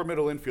now with 4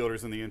 middle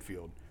infielders in the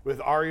infield with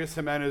Arias,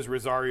 Jimenez,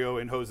 Rosario,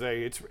 and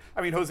Jose.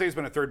 Jose's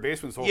been a third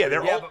baseman his whole Yeah,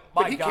 career. they're all-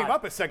 my but he God. came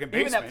up as second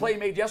Even baseman. that play he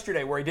made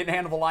yesterday where he didn't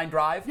handle the line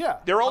drive. Yeah.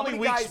 Their How only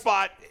many weak guys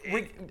spot.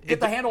 get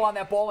the handle on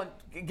that ball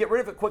and get rid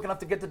of it quick enough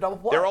to get the double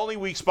play. Their only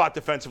weak spot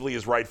defensively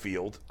is right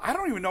field. I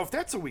don't even know if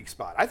that's a weak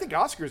spot. I think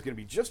Oscar is going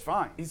to be just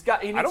fine. He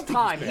I needs don't think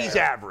time. He's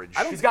average.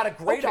 He's got a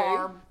great Okay.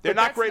 arm. They're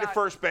but not that's great at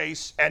first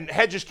base, and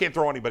Hedges can't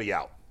throw anybody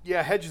out.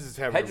 Yeah, Hedges is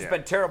having. Hedges has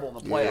been terrible in the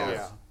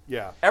playoffs.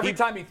 Yeah. Every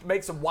time he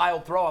makes a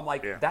wild throw, I'm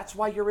like, Yeah. that's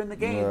why you're in the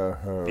game.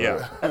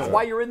 Yeah. That's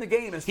why you're in the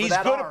game is for He's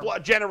that good arm.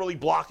 at generally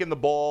blocking the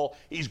ball.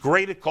 He's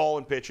great at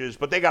calling pitches,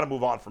 but they got to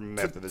move on from him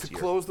after this To year.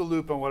 close the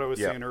loop on what I was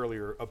Yeah. saying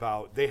earlier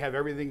about they have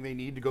everything they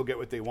need to go get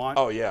what they want.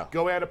 Oh, yeah.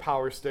 Go add a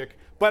power stick.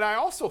 But I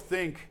also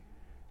think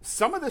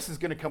some of this is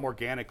going to come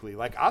organically.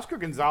 Like Oscar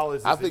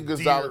Gonzalez is I think a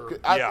Gonzalez. deer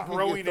I Yeah. think he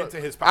growing gets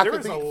into his I power. There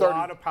think is a he gets 30.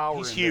 lot of power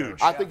He's in huge.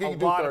 there. I think he a can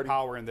do lot 30. of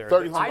power in there.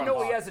 30 That's home I know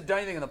runs. he hasn't done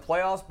anything in the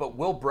playoffs, but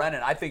Will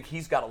Brennan, I think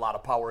he's got a lot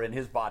of power in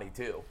his body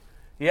too.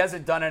 He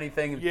hasn't done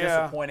anything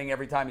disappointing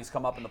every time he's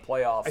come up in the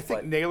playoffs. I think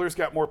but Naylor's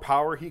got more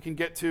power he can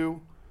get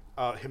to.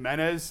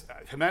 Jimenez,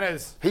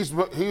 He's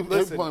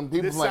listen, playing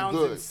this sounds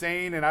good.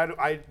 insane, and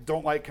I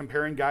don't like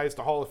comparing guys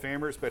to Hall of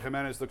Famers, but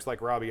Jimenez looks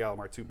like Robbie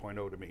Alomar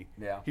 2.0 to me.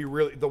 Yeah. He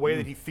really, the way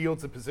that he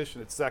fields the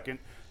position at second,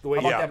 the way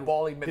How about he that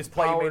ball his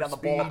play he power, made on the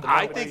ball speed, up the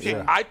I middle?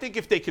 think I think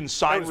if they can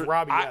sign, That was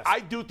Robbie S. I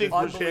do think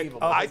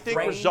Unbelievable. I His think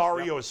range.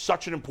 Rosario is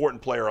such an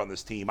important player on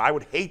this team. I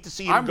would hate to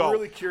see him I'm go.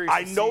 really curious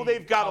I to know see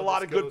they've got a how lot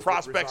this of good goes with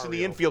prospects in the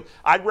Rosario. infield.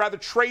 I'd rather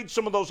trade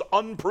some of those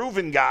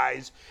unproven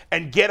guys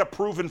and get a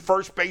proven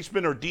first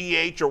baseman or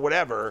DH or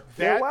whatever.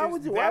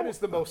 That is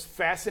the most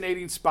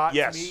fascinating spot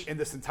Yes. to me in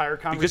this entire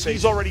conversation. Because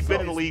he's already been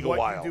in the Is league a what you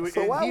while. do,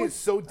 So and why he would- is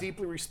so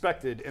deeply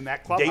respected in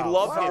that clubhouse. They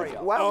love him.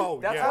 Rosario.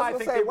 That's yeah. why I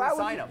think they would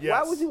sign him.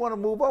 Why would you want to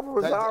move over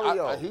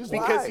Rosario?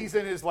 Because he's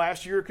in his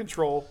last year of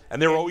control.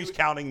 And they're always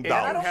counting And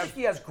I dollars. don't think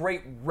he has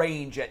great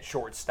range at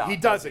shortstop. He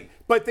does doesn't.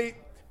 But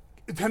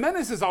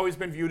Jimenez has always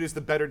been viewed as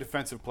the better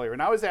defensive player.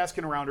 And I was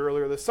asking around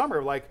earlier this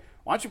summer, like,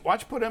 why don't you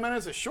put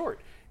Jimenez as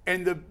short?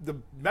 And the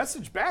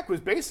message back was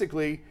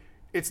basically,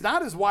 it's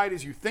not as wide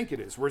as you think it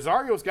is.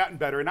 Rosario's gotten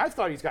better, and I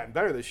thought he's gotten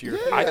better this year.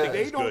 Yeah. I think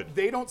he's good.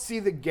 They don't see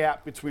the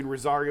gap between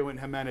Rosario and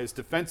Jimenez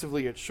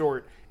defensively at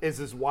short is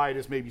as wide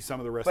as maybe some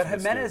of the rest But of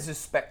us Jimenez do. is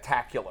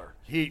spectacular.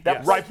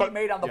 Yes. Play he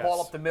made on the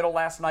ball up the middle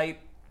last night,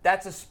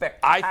 that's a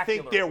spectacular I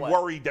think they're play.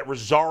 worried that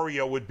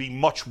Rosario would be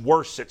much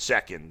worse at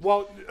second.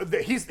 Well,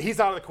 he's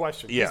out of the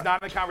question. Yeah. He's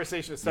not in the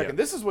conversation at second. Yeah.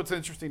 This is what's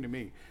interesting to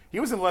me. He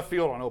was in left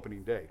field on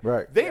opening day.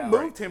 Right. They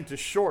moved him to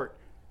short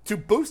to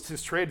boost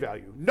his trade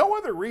value. No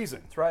other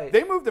reason. That's right.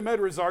 They moved Amed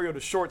Rosario to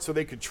short so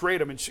they could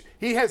trade him, and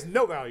he has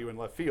no value in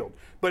left field.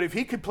 But if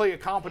he could play a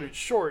competent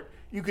short,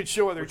 you could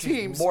show other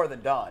teams. He's more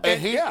than done.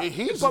 And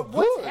he's but good.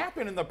 what's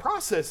happened in the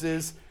process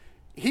is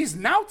he's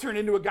now turned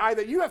into a guy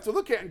that you have to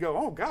look at and go,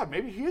 oh, God,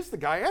 maybe he is the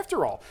guy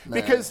after all. Man.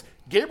 Because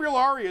Gabriel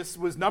Arias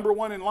was number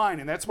one in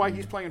line, and that's why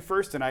he's playing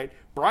first tonight.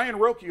 Brian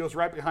Rocchio's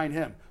right behind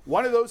him.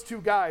 One of those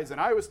two guys,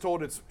 and I was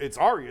told it's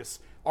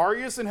Arias.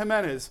 Arias and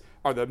Jimenez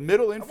are the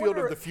middle infield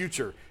of the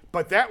future.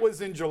 But that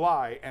was in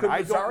July, and Could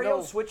I don't Rosario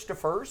know. switch to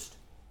first?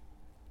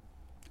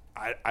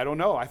 I don't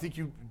know. I think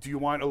do you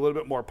want a little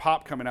bit more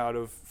pop coming out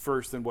of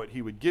first than what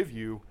he would give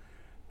you?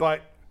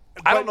 But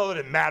I don't know that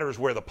it matters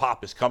where the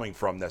pop is coming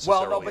from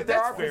necessarily. Well, no, but there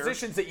That's are fair.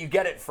 positions that you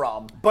get it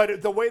from.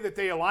 But the way that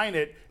they align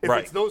it, if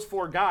Right. it's those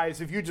four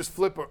guys, if you just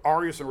flip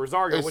Arias and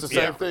Rosario, It's what's the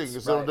same difference? thing.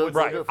 It's Right. no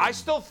different. Right. I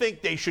still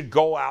think they should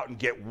go out and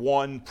get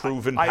one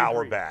proven I power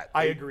agree. bat.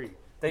 I agree.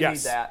 They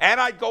Yes. need that. And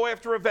I'd go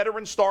after a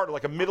veteran starter,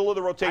 like a middle of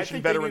the I rotation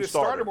think they veteran need a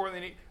starter more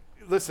than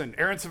listen,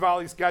 Aaron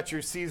Civale's got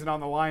your season on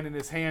the line in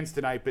his hands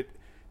tonight, but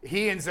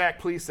he and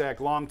Zach Plesac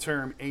long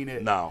term ain't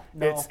it. No.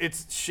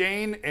 It's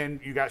Shane, and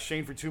you got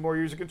Shane for 2 more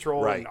years of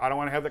control. Right. And I don't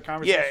want to have that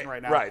conversation Yeah,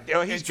 right now. right. You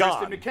know, he's and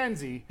Tristan gone.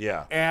 McKenzie.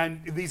 Yeah.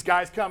 And these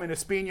guys come in.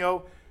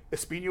 Espino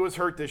was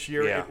hurt this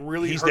year. Yeah. It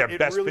really He's hurt. their It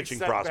best really pitching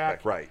set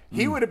prospect, back. right.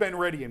 He would have been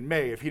ready in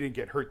May if he didn't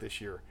get hurt this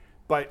year.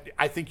 But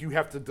I think you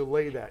have to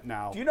delay that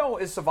now. Do you know,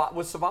 was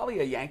Civale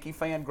a Yankee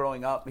fan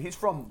growing up? He's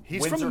from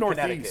He's Windsor, from the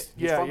Northeast. Connecticut.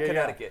 He's Yeah, from yeah, yeah.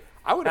 Connecticut.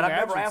 I would and I've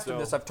never imagine asked him so.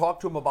 this. I've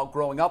talked to him about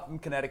growing up in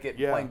Connecticut,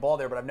 Yeah. playing ball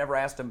there, but I've never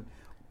asked him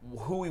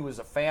who he was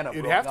a fan of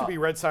It'd growing have to up. be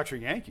Red Sox or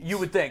Yankees. You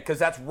would think, because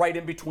that's right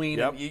in between.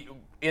 Yep.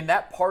 In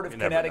that part of You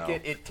never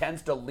Connecticut, know. it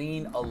tends to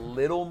lean a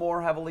little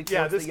more heavily towards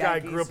Yeah, this the guy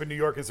Yankees. grew up in New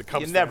York as a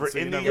Cubs You never fan. So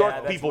in you New never York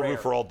know. that's people rare. root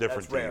for all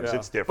different That's rare. teams. Yeah.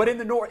 It's different. But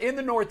in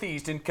the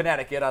Northeast, in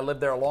Connecticut, I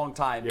lived there a long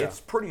time. Yeah. It's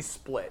pretty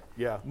split.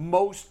 Yeah.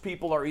 Most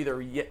people are either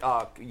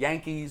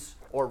Yankees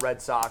or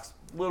Red Sox.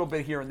 A little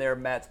bit here and there,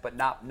 Mets, but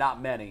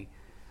not many.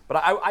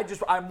 But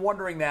I'm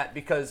wondering that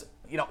because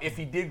if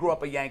he did grow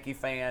up a Yankee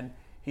fan,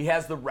 he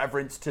has the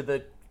reverence to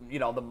the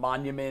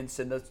monuments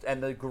and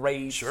the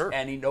greats, Sure.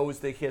 and he knows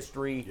the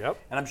history. Yep.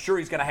 And I'm sure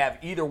he's going to have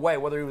either way,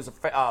 whether he was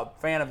a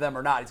fan of them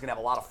or not. He's going to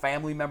have a lot of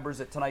family members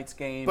at tonight's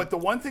game. But the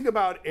one thing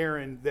about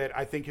Aaron that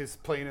I think is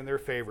playing in their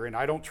favor, and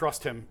I don't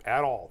trust him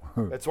at all.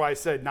 That's why I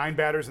said 9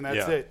 batters and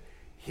that's Yeah. it.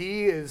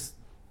 He is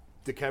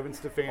the Kevin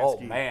Stefanski. oh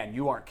man,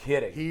 you aren't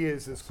kidding. He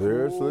is as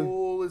Seriously?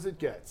 cool as it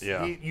gets.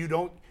 Yeah.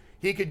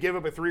 He could give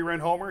up a 3-run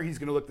homer. He's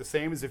going to look the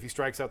same as if he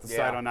strikes out the Yeah.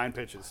 side on 9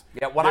 pitches.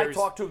 Yeah, when I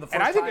talked to him the first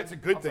and I think time, that's a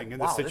good I was thing like, in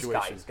wow, this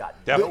situation. This guy's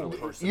got Definitely.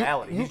 no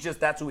personality.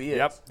 That's who he is.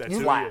 Yep, that's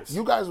who Flat. he is.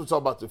 You guys were talking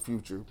about the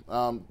future.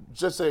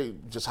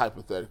 Just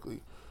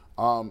hypothetically,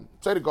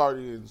 say the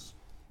Guardians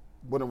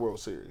win a World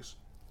Series.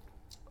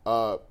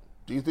 Do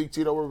you think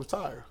Tito will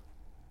retire?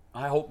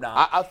 I hope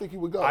not. I think he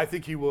would go. I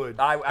think he would.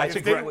 I if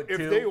think they, he would if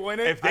too. they win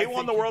it, If they I won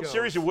think the he World goes.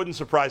 Series, it wouldn't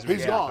surprise me if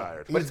He's he gone.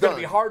 retired. But it's going to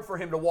be hard for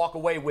him to walk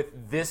away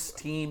with this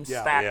team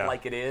Yeah. stacked Yeah.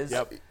 like it is.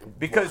 Yep.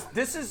 Because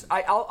this is,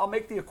 I'll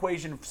make the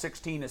equation of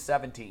 16 to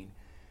 17.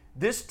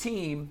 This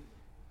team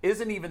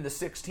isn't even the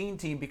 16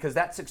 team because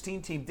that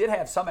 16 team did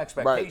have some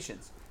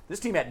expectations. This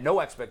team had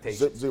no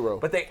expectations. Zero.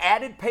 But they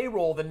added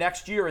payroll the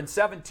next year in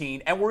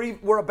 17, and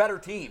we're a better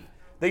team.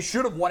 They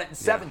should have won it in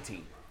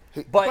 17.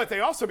 But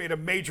they also made a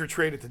major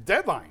trade at the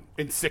deadline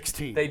in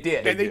 16. They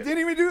did. And they didn't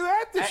even do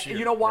that this year.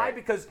 You know why?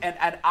 Because and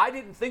I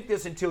didn't think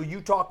this until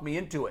you talked me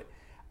into it.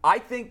 I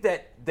think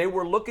that they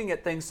were looking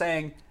at things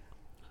saying,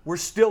 we're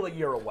still a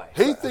year away.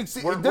 He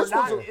thinks we're this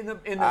not was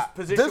in this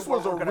position this where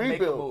was a we're going to make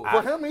a rebuild. move.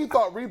 For him, he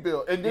thought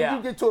rebuild, and then Yeah.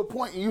 you get to a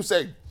point and you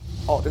say,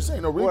 "Oh, this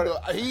ain't a rebuild."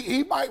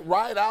 He might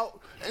ride out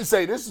and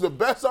say, "This is the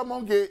best I'm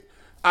gonna get."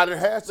 I done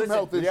had some Listen,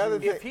 health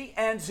issues. if he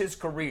ends his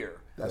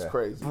career That's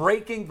crazy.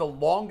 breaking the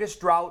longest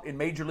drought in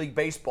Major League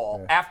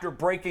Baseball after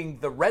breaking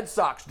the Red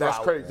Sox drought,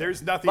 That's crazy.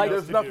 There's nothing Like, else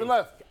There's to nothing do.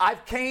 left. I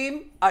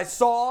came, I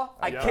saw,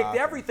 I Yeah. kicked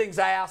everything's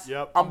ass.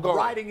 Yep. I'm going.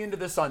 riding into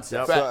the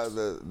sunset. Yep.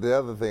 So the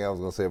other thing I was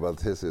going to say about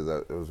this is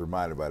I was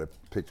reminded by the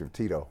picture of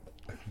Tito.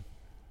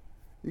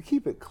 You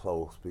keep it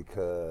close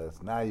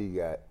because now you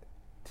got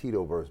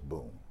Tito versus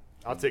Boone.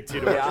 I'll take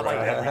Tito. Yeah, I like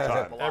Every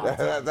that.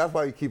 time. That's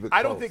why you keep it close.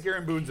 I don't think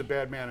Aaron Boone's a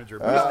bad manager.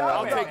 But not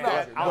I'll a take bad that.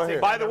 manager. I'll But take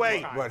here- By that the way,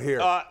 every time. But here,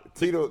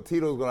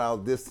 Tito's going to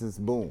outdistance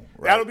Boone.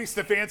 Right? That'll be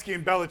Stefanski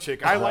and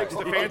Belichick. I like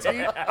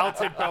Stefanski. I'll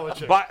take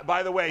Belichick.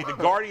 By the way, the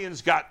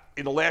Guardians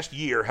in the last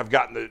year have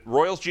gotten the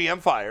Royals GM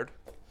fired,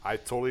 I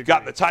totally agree.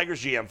 gotten the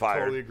Tigers GM fired.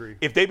 Totally agree.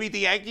 If they beat the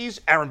Yankees,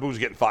 Aaron Boone's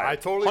getting fired. I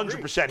totally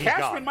agree. 100% he's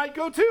Cashman gone. might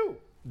go too.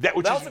 Which They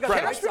is also got the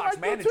White incredible. Sox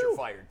manager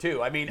fired,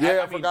 too. I mean,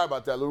 I forgot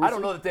about that. I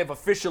don't know that they've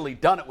officially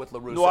done it with La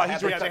Russa. Well,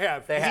 they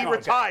have. He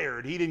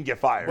retired. He didn't get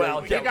fired.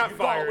 Well, He got fired.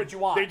 Call it what you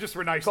want. They just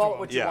were nice Call to it him.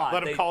 what you want.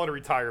 Let him call it a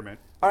retirement.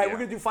 All right, we're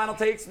going to do final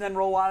takes and then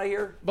roll out of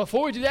here.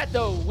 Before we do that,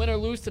 though, win or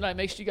lose tonight,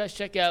 make sure you guys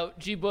check out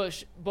G.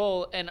 Bush,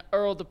 Bull, and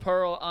Earl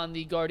DePearl on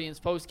the Guardians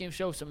postgame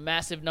show. Some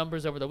massive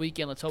numbers over the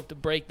weekend. Let's hope to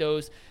break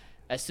those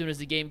as soon as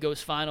the game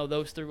goes final.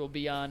 Those three will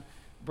be on,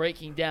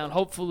 breaking down,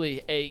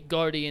 hopefully, a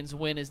Guardians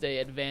win as they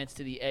advance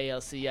to the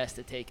ALCS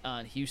to take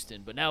on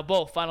Houston. But now,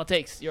 Bull, final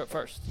takes. You're up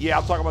first. Yeah,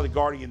 I'll talk about the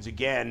Guardians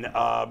again.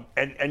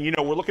 And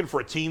we're looking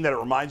for a team that it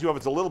reminds you of.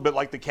 It's a little bit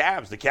like the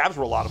Cavs. The Cavs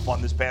were a lot of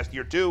fun this past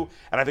year, too.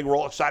 And I think we're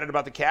all excited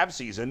about the Cavs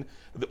season,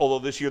 although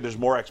this year there's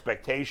more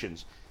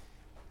expectations.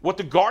 What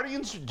the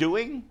Guardians are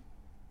doing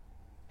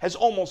has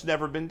almost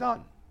never been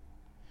done.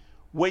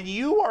 When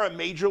you are a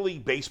Major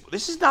League Baseball,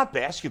 this is not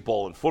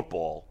basketball and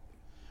football,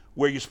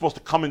 where you're supposed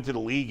to come into the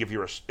league if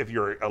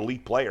you're an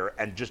elite player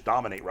and just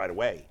dominate right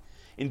away.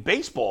 In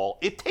baseball,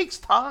 it takes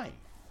time.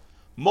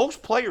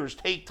 Most players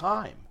take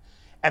time.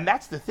 And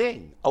that's the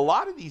thing. A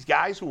lot of these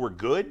guys who were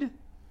good,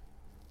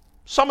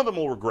 some of them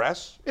will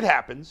regress. It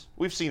happens.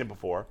 We've seen it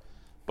before.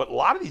 But a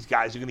lot of these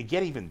guys are going to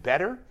get even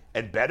better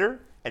and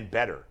better and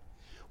better.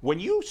 When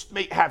you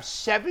have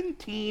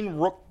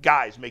 17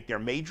 guys make their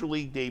Major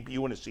League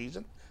debut in a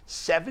season,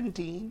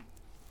 17,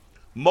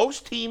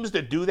 most teams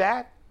that do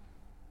that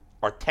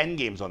are 10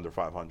 games under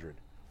 500,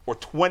 or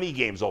 20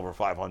 games over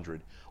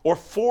 500, or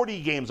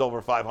 40 games over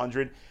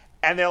 500,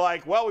 and they're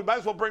like, well, we might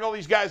as well bring all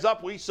these guys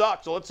up. We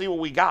suck, so let's see what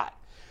we got.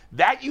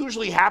 That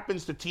usually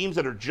happens to teams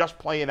that are just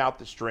playing out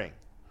the string.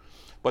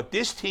 But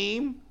this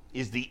team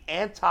is the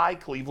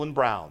anti-Cleveland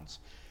Browns.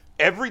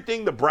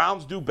 Everything the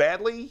Browns do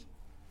badly,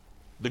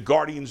 the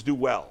Guardians do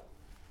well.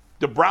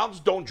 The Browns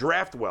don't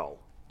draft well,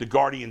 the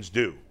Guardians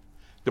do.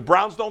 The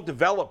Browns don't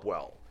develop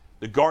well,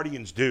 the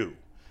Guardians do.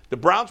 The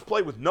Browns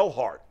play with no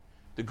heart,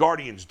 the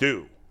Guardians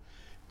do.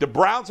 The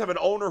Browns have an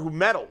owner who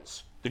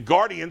meddles. The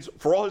Guardians,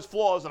 for all his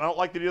flaws, and I don't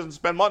like that he doesn't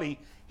spend money,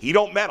 he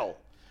don't meddle.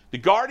 The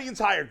Guardians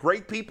hire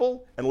great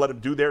people and let them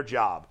do their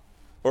job.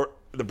 Or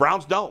the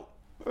Browns don't.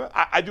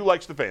 I do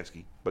like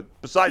Stefanski, but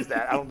besides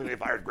that, I don't think they've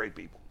hired great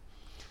people.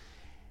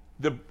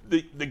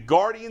 The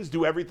Guardians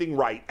do everything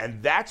right,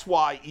 and that's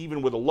why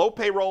even with a low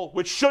payroll,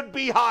 which should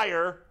be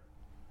higher,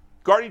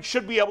 Guardians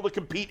should be able to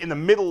compete in the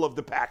middle of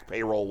the pack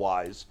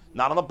payroll-wise,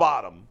 not on the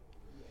bottom.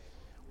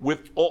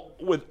 With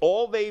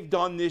all they've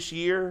done this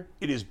year,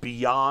 it is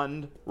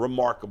beyond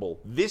remarkable.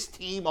 This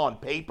team on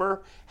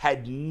paper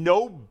had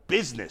no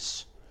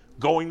business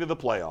going to the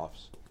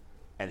playoffs.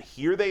 And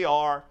here they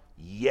are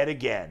yet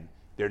again.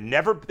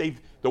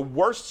 The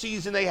worst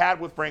season they had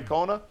with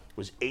Francona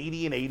was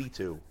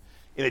 80-82.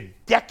 In a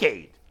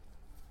decade,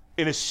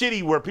 in a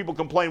city where people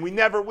complain, we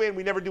never win,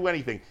 we never do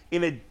anything.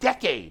 In a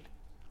decade,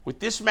 with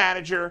this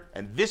manager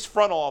and this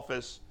front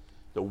office,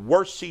 the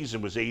worst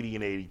season was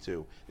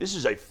 80-82. This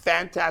is a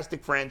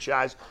fantastic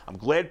franchise. I'm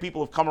glad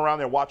people have come around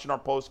there watching our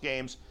post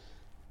games.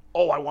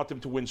 Oh, I want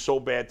them to win so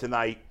bad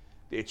tonight.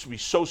 It should be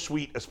so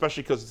sweet,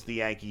 especially because it's the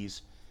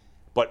Yankees.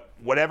 But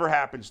whatever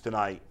happens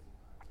tonight,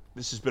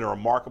 this has been a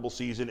remarkable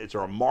season. It's a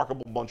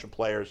remarkable bunch of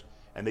players,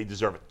 and they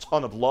deserve a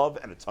ton of love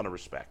and a ton of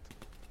respect.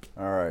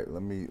 All right,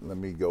 let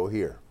me go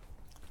here.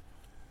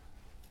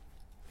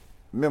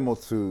 Memo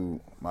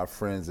to my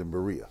friends in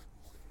Berea.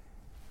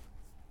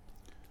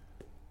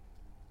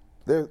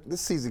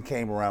 This season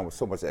came around with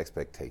so much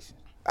expectation.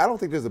 I don't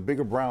think there's a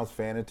bigger Browns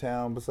fan in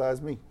town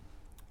besides me.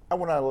 I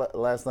went out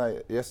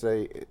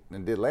yesterday,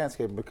 and did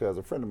landscaping because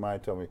a friend of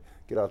mine told me,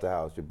 get out the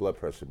house, your blood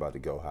pressure is about to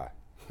go high.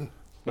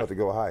 About to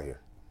go high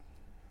here.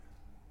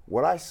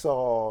 What I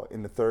saw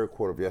in the third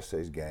quarter of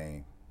yesterday's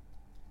game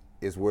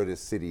is where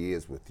this city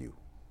is with you.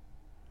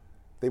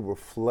 They were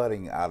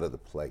flooding out of the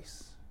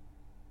place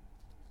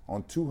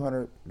on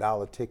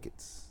 $200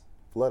 tickets,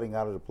 flooding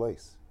out of the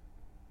place.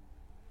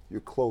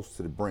 You're close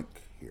to the brink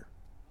here.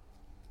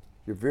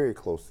 You're very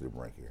close to the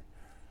brink here.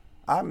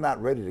 I'm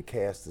not ready to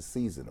cast the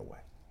season away,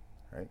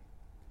 right?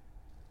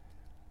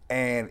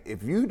 And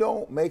if you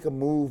don't make a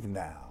move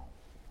now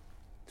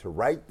to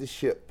right the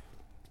ship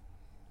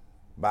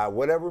by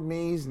whatever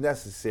means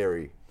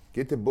necessary,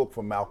 get the book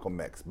from Malcolm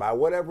X, by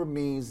whatever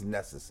means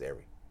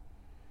necessary,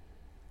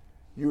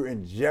 you're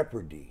in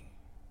jeopardy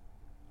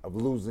of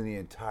losing the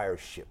entire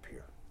ship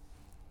here.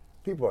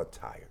 People are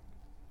tired.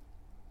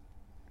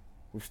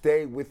 We've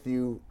stayed with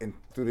you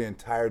through the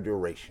entire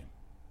duration.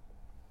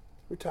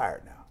 We're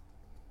tired now.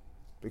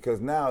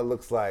 Because now it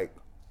looks like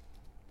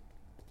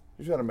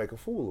you're trying to make a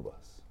fool of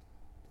us.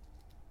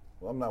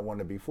 Well, I'm not one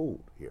to be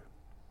fooled here.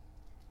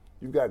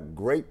 You've got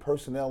great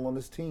personnel on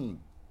this team.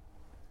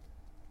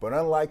 But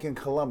unlike in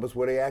Columbus,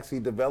 where they actually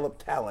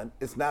develop talent,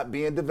 it's not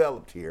being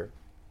developed here.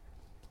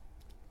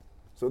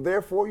 So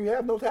therefore, you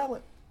have no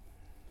talent.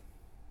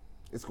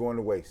 It's going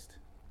to waste.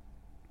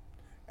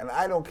 And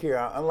I don't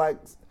care. Unlike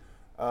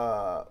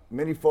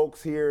many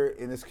folks here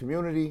in this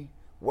community,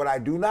 what I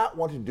do not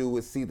want to do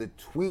is see the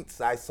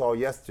tweets I saw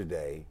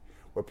yesterday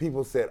where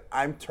people said,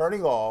 I'm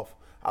turning off,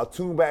 I'll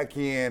tune back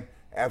in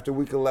after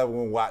week 11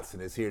 when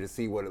Watson is here to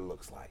see what it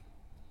looks like.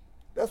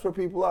 That's where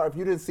people are. If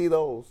you didn't see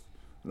those,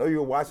 I know you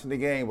were watching the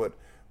game, but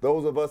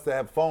those of us that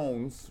have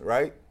phones,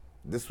 right,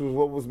 this was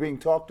what was being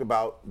talked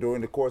about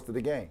during the course of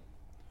the game.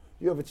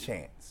 You have a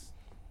chance.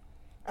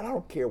 And I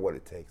don't care what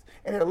it takes.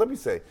 And here, let me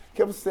say,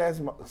 Kevin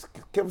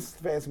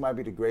Stefanski might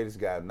be the greatest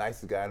guy,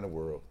 nicest guy in the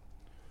world.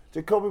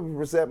 Jacoby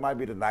Brissett might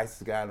be the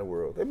nicest guy in the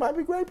world. They might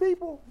be great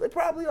people. They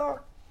probably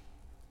are.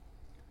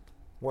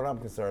 What I'm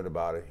concerned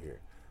about it here,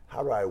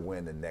 how do I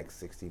win the next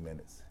 60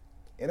 minutes?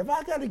 And if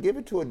I got to give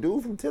it to a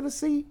dude from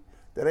Tennessee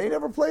that ain't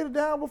ever played it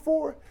down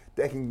before,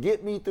 that can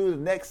get me through the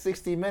next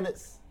 60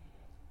 minutes,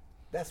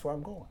 that's where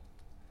I'm going.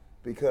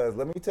 Because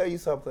let me tell you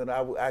something,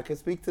 I can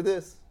speak to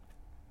this.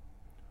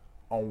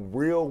 On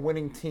real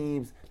winning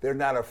teams, they're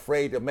not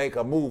afraid to make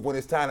a move when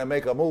it's time to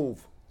make a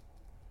move.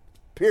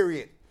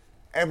 Period.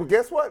 And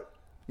guess what?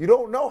 You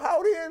don't know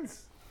how it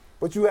ends,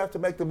 but you have to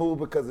make the move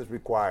because it's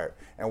required.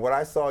 And what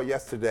I saw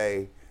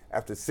yesterday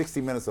after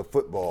 60 minutes of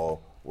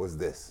football was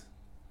this.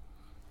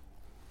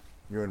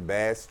 You're in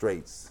bad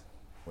straits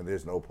when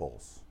there's no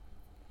pulse.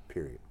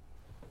 Period.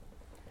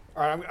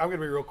 All right, I'm going to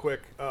be real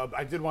quick.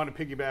 I did want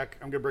to piggyback.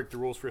 I'm going to break the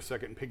rules for a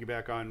second and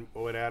piggyback on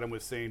what Adam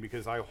was saying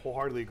because I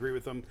wholeheartedly agree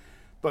with him.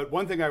 But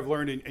one thing I've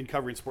learned in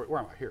covering sports, where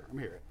am I? Here, I'm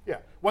here. Yeah.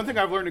 One thing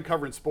I've learned in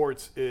covering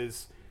sports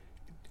is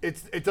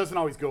it doesn't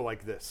always go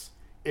like this.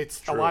 It's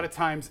true. A lot of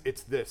times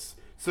it's this.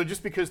 So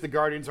just because the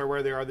Guardians are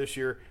where they are this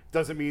year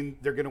doesn't mean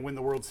they're going to win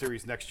the World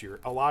Series next year.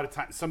 A lot of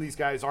times, some of these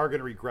guys are going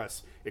to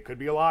regress. It could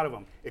be a lot of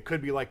them. It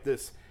could be like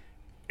this.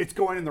 It's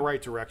going in the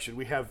right direction.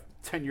 We have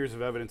 10 years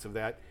of evidence of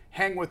that.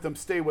 Hang with them,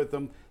 stay with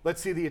them.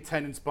 Let's see the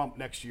attendance bump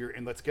next year,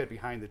 and let's get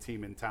behind the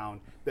team in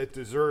town that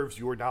deserves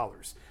your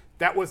dollars.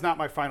 That was not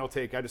my final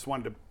take. I just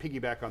wanted to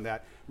piggyback on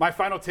that. My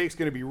final take is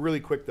going to be really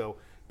quick, though,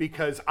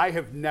 because I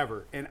have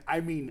never, and I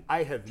mean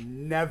I have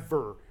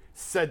never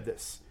said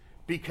this,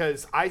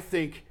 because I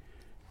think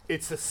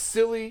it's a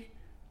silly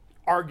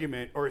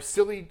argument or a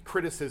silly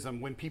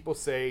criticism when people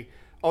say,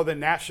 oh, the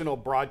national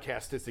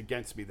broadcast is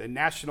against me. The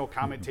national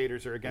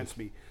commentators are against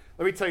me.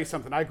 Let me tell you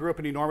something. I grew up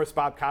an enormous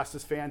Bob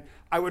Costas fan.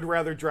 I would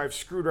rather drive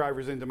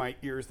screwdrivers into my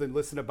ears than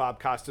listen to Bob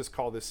Costas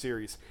call this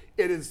series.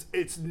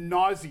 It's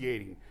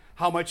nauseating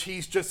how much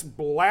he's just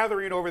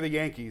blathering over the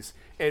Yankees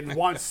and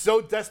wants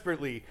so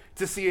desperately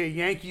to see a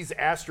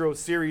Yankees-Astros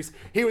series.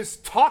 He was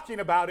talking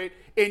about it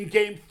in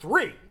Game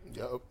 3.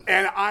 Yep.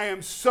 And I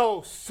am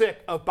so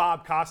sick of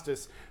Bob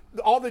Costas.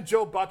 All the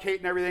Joe Buck hate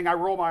and everything, I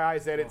roll my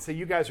eyes at it and say,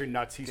 you guys are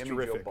nuts. He's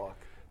terrific.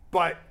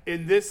 But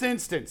in this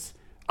instance,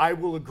 I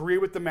will agree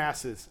with the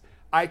masses.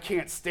 I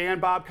can't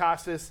stand Bob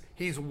Costas.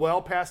 He's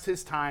well past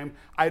his time.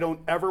 I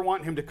don't ever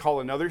want him to call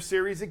another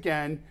series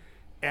again,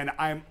 and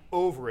I'm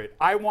over it.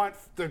 I want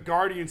the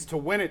Guardians to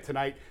win it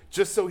tonight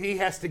just so he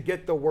has to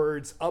get the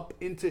words up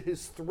into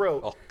his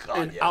throat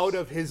out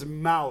of his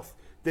mouth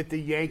that the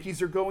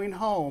Yankees are going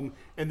home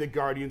and the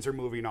Guardians are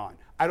moving on.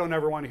 I don't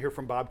ever want to hear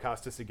from Bob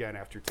Costas again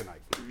after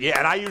tonight. Yeah,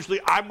 and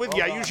I'm with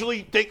you. I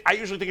usually think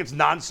it's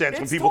nonsense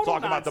when people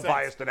talk about the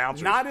biased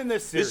announcers. Not in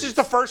this series. This is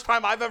the first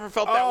time I've ever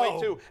felt that way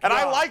too. And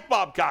I like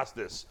Bob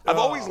Costas. I've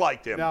always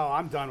liked him. No,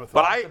 I'm done with him.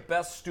 But the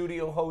best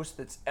studio host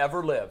that's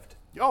ever lived.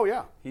 Oh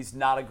yeah. He's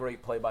not a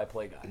great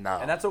play-by-play guy. No.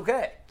 And that's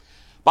okay.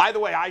 By the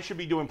way, I should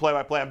be doing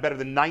play-by-play. I'm better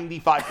than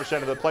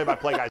 95% of the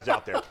play-by-play guys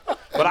out there.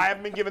 But I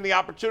haven't been given the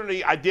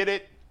opportunity. I did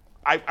it.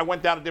 I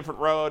went down a different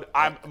road.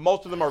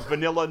 Most of them are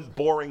vanilla,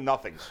 boring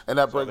nothings. And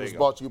that break was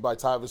brought to you by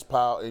Tyvis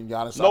Powell and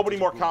Giannis. Nobody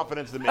more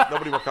confidence than me.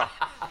 Nobody more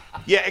confident.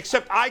 Yeah,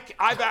 except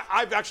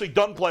I've actually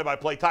done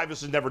play-by-play.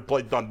 Tyvis has never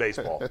done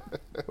baseball.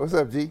 What's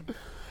up, G?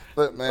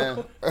 Look,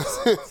 man.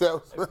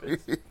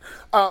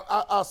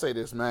 I'll say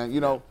this, man. You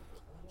know,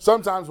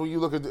 sometimes when you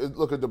look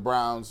at the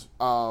Browns,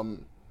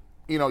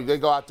 you know, they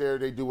go out there,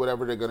 they do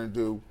whatever they're going to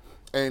do.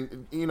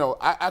 And, you know,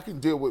 I can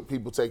deal with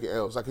people taking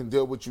L's. I can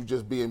deal with you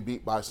just being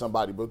beat by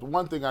somebody. But the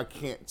one thing I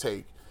can't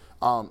take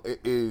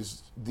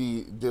is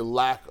the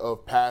lack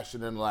of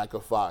passion and lack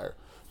of fire.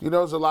 You know,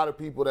 there's a lot of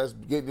people that's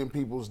getting in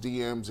people's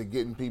DMs and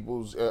getting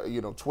people's,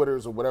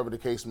 Twitters or whatever the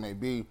case may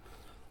be.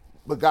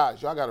 But,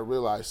 guys, y'all got to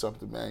realize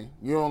something, man.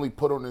 You're only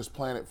put on this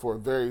planet for a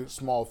very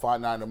small,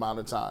 finite amount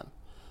of time.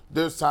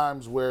 There's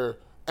times where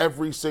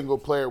every single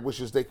player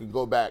wishes they could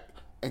go back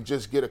and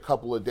just get a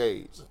couple of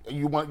days.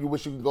 You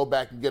wish you could go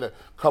back and get a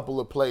couple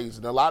of plays.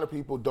 And a lot of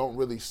people don't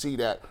really see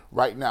that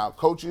right now.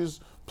 Coaches,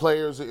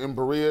 players in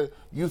Berea,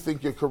 you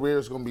think your career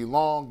is going to be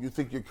long. You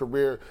think your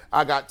career,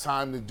 I got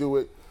time to do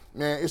it.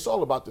 Man, it's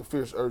all about the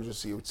fierce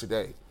urgency of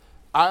today.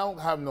 I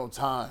don't have no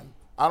time.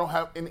 I don't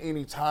have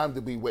any time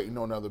to be waiting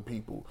on other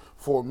people.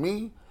 For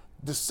me,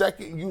 the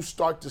second you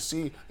start to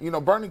see,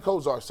 Bernie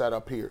Kosar sat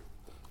up here.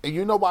 And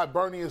you know why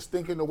Bernie is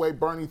thinking the way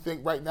Bernie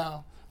think right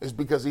now? Is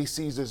because he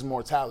sees his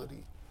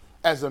mortality.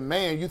 as a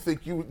man, you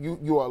think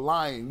you are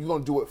lying. You're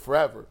going to do it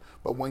forever.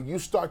 But when you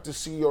start to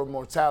see your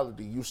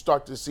mortality, you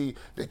start to see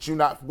that you're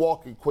not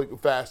walking quick and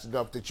fast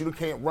enough, that you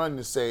can't run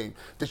the same,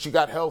 that you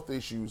got health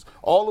issues.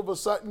 All of a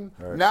sudden,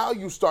 now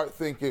you start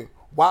thinking,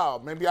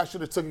 wow, maybe I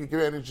should have taken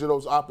advantage of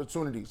those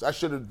opportunities. I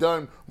should have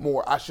done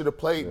more. I should have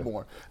played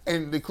more.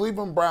 And the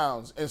Cleveland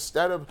Browns,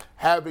 instead of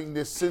having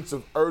this sense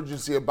of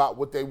urgency about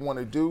what they want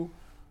to do,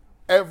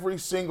 every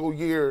single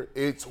year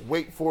it's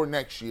wait for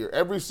next year.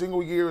 Every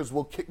single year is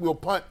we'll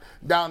punt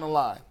down the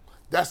line.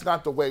 That's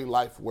not the way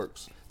life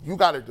works. You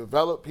got to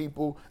develop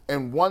people,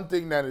 and one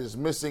thing that is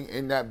missing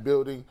in that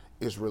building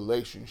is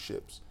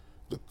relationships.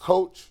 The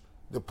coach,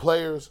 the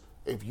players,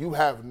 if you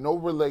have no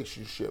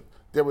relationship,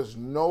 there is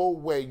no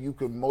way you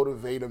can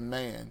motivate a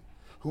man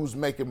who's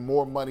making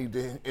more money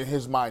in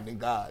his mind than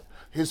God.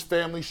 His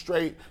family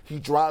straight, he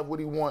drive what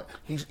he want,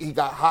 he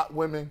got hot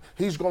women,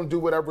 he's going to do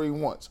whatever he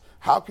wants.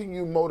 How can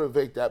you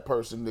motivate that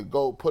person to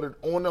go put it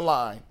on the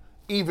line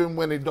even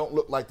when it don't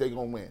look like they're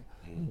going to win?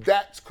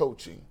 That's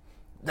coaching.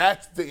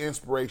 That's the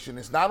inspiration.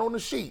 It's not on the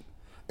sheet.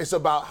 It's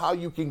about how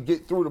you can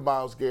get through to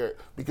Myles Garrett.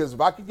 Because if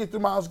I can get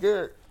through Myles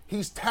Garrett,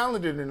 he's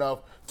talented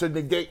enough to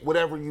negate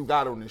whatever you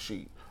got on the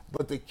sheet.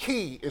 But the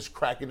key is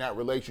cracking that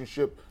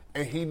relationship,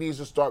 and he needs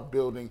to start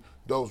building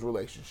those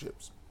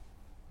relationships.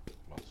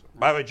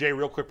 By the way, Jay,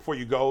 real quick before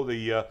you go,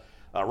 the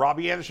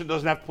Robbie Anderson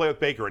doesn't have to play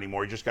with Baker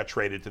anymore. He just got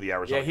traded to the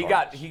Arizona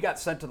Cardinals. He got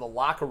sent to the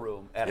locker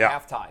room at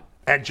halftime.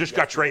 And just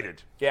got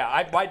traded. Yeah,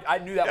 I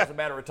knew that was a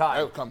matter of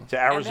time. To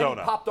Arizona. And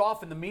then he popped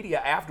off in the media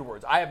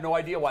afterwards. I have no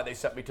idea why they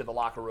sent me to the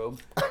locker room.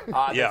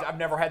 I've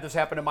never had this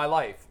happen in my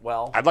life.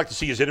 Well, I'd like to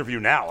see his interview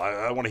now.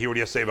 I want to hear what he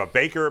has to say about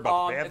Baker,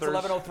 about the Panthers.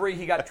 It's 11:03.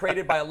 He got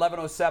traded by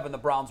 11:07. The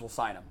Browns will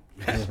sign him.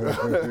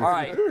 All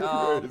right.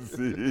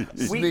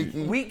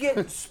 We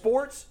get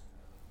sports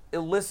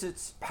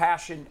elicits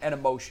passion and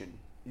emotion.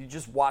 You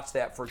just watch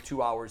that for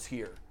 2 hours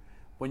here.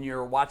 When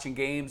you're watching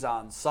games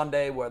on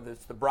Sunday, whether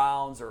it's the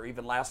Browns or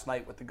even last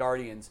night with the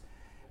Guardians,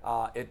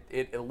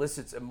 it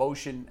elicits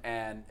emotion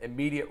and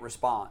immediate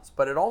response.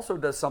 But it also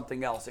does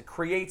something else. It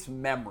creates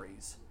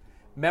memories.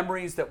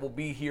 Memories that will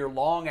be here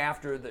long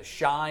after the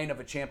shine of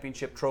a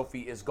championship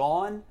trophy is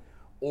gone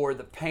or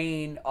the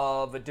pain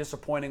of a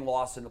disappointing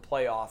loss in the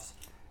playoffs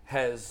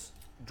has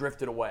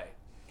drifted away.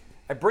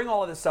 I bring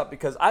all of this up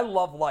because I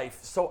love life.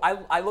 So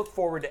I look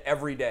forward to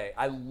every day.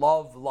 I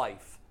love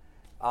life.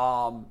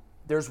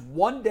 There's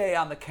one day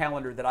on the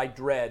calendar that I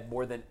dread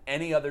more than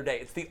any other day.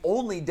 It's the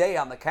only day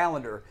on the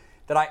calendar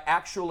that I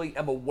actually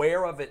am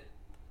aware of it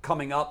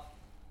coming up,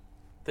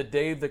 the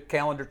day the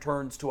calendar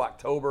turns to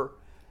October,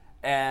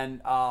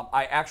 and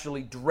I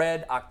actually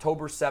dread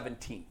October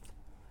 17th.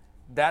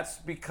 That's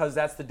because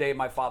that's the day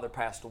my father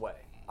passed away,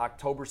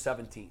 October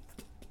 17th.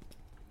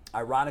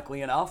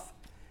 Ironically enough,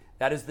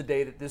 that is the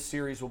day that this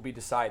series will be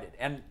decided.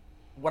 And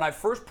when I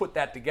first put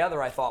that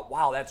together, I thought,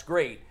 wow, that's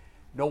great.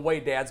 No way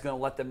Dad's going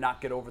to let them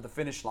not get over the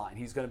finish line.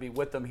 He's going to be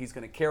with them. He's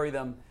going to carry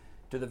them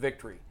to the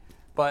victory.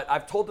 But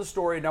I've told the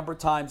story a number of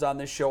times on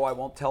this show. I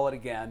won't tell it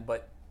again.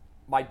 But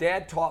my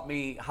dad taught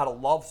me how to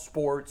love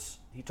sports.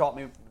 He taught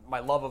me my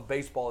love of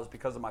baseball is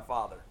because of my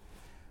father.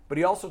 But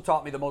he also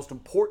taught me the most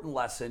important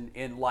lesson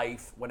in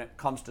life when it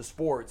comes to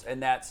sports, and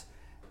that's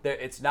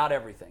that it's not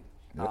everything.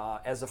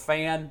 Yep. As a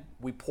fan,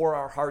 we pour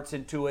our hearts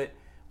into it.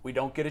 We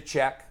don't get a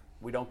check.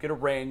 We don't get a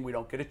ring. We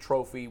don't get a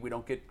trophy. We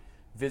don't get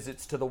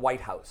visits to the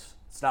White House.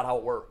 It's not how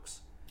it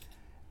works.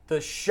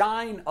 The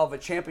shine of a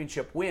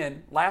championship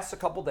win lasts a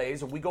couple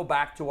days, and we go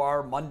back to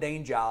our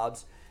mundane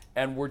jobs,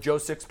 and we're Joe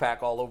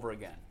Sixpack all over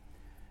again.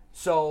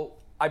 So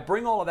I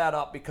bring all of that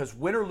up because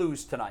win or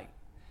lose tonight,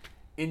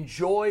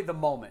 enjoy the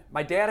moment.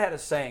 My dad had a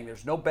saying,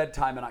 there's no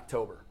bedtime in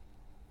October.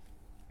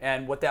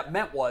 And what that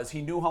meant was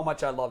he knew how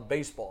much I loved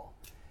baseball.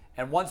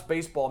 And once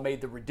baseball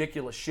made the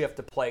ridiculous shift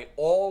to play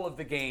all of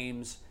the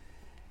games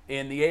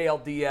in the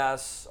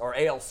ALDS or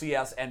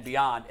ALCS and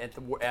beyond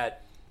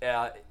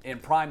in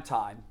prime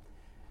time,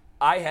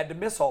 I had to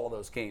miss all of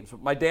those games.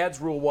 My dad's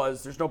rule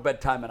was there's no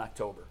bedtime in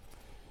October.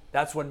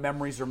 That's when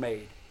memories are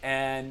made.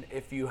 And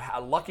if you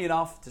are lucky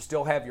enough to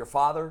still have your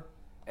father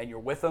and you're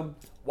with him,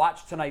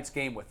 watch tonight's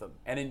game with him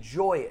and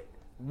enjoy it.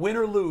 Win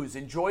or lose,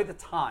 enjoy the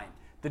time,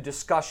 the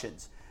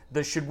discussions,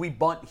 the should we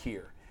bunt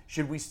here?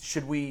 Should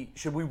we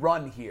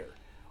run here?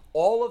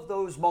 All of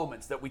those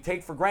moments that we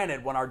take for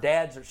granted when our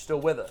dads are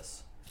still with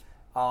us.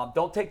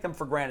 Don't take them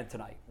for granted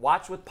tonight.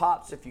 Watch with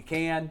Pops if you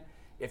can.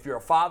 If you're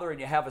a father and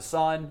you have a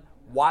son,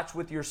 watch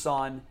with your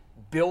son,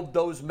 build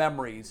those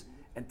memories,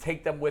 and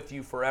take them with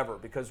you forever.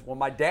 Because when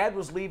my dad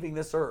was leaving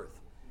this earth,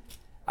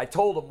 I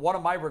told him one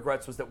of my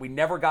regrets was that we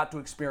never got to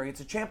experience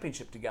a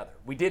championship together.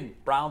 We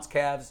didn't. Browns,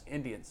 Cavs,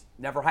 Indians.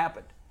 Never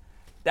happened.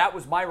 That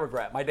was my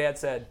regret. My dad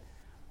said,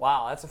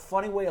 wow, that's a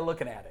funny way of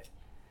looking at it.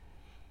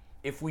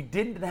 If we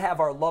didn't have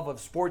our love of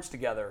sports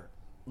together,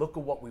 look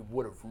at what we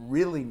would have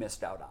really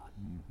missed out on.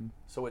 Mm-hmm.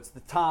 So it's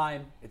the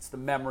time, it's the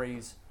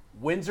memories.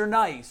 Wins are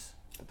nice,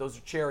 but those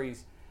are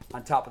cherries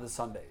on top of the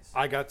sundaes.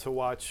 I got to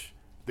watch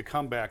the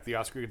comeback, the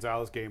Oscar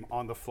Gonzalez game,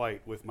 on the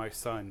flight with my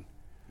son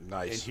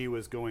Nice. And he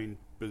was going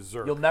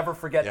berserk. You'll never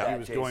forget that, He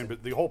was Jason. going,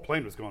 but the whole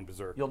plane was going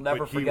berserk. You'll never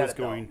but forget he was it,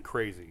 though. going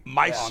crazy.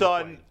 My on the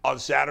son plane. on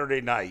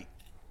Saturday night,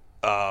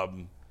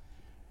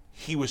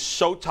 he was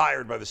so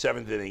tired by the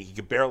 7th inning, he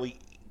could barely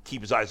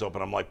keep his eyes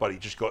open. I'm like, buddy,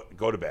 just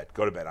go to bed.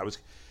 Go to bed.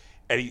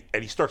 And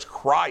he starts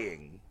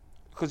crying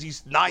because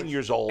he's 9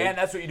 years old. And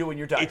that's what you do when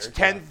you're tired. It's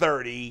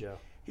 10:30. Yeah.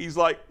 He's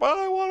like, but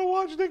I want to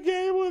watch the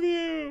game with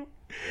you.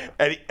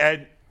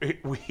 And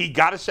he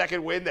got a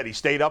second win, then he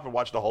stayed up and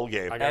watched the whole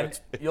game. And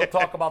you'll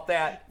talk about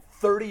that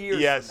 30 years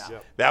Yes, from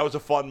now. that was a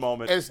fun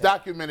moment. It's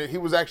documented. He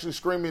was actually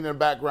screaming in the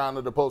background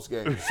of the post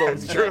game. So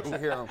That's true.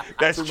 Hear him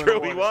That's 2 minutes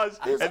true. He later. was,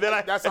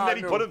 That's how I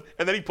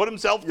and then he put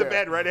himself to Yeah.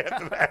 bed right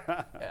after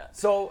that. Yeah.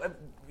 So,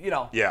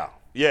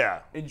 Yeah.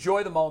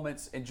 enjoy the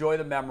moments, enjoy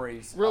the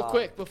memories. Real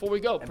quick, before we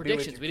go, and be with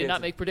predictions. your We did kids not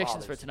and make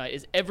predictions fathers. for tonight.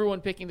 Is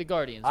everyone picking the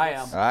Guardians? I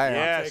am.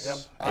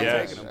 Yes. I'm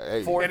Yes. taking him.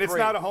 Hey, 4-3. And it's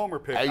not a homer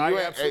pick. Hey, you I ain't-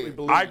 absolutely hey,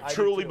 believe I it.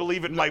 truly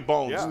believe it in my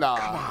bones. Yeah.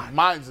 Nah,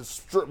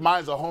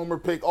 mine's a homer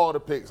pick, all the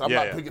picks. I'm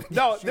Yeah. not picking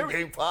No, no,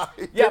 game 5.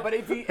 Yeah, but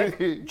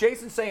if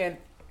Jason's saying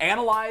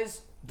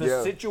analyze the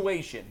Yeah.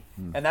 situation,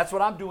 and that's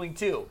what I'm doing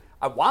too.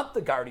 I want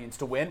the Guardians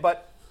to win,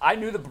 but I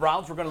knew the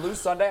Browns were going to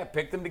lose Sunday. I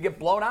picked them to get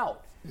blown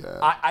out.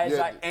 Yeah. As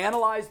I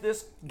analyze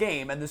this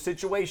game and the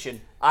situation,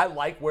 I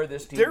like where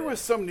this team There is.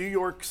 was some New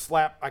York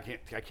slap. I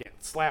can't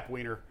slap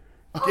wiener.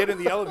 Get in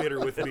the elevator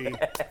with me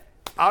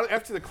out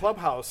after the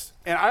clubhouse,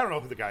 and I don't know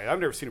who the guy is.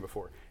 I've never seen him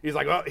before. He's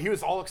like, he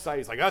was all excited.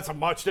 He's like, that's a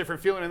much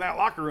different feeling in that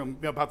locker room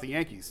about the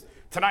Yankees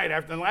tonight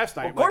than last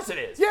night. Of course it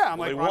is. Yeah, I'm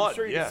Well, like, they well, won. I'm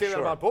sure you Yeah, can say that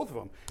sure. about both of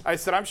them. I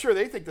said, I'm sure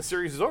they think the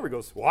series is over. He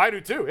goes, well, I do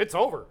too. It's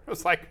over. I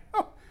was like,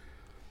 oh,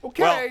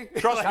 okay.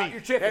 Well, trust Count me.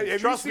 your chickens. Have you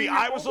Trust seen me, your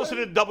I was bullpen?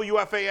 listening to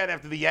WFAN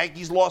after the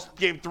Yankees lost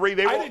Game 3.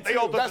 They all did too.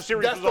 thought the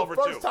series that's was the over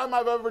first too. time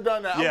I've ever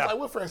done that. Yeah. I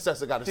was like, what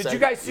Francesa got to say? Did you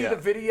guys see Yeah. the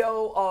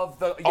video of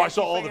the Oh, I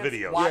saw Yankee all the fans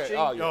videos. watching?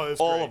 Yeah, oh, yeah. Oh,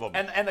 it's All great. of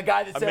them. And the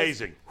guy that says,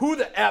 Amazing. who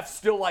the F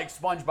still likes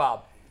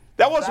SpongeBob?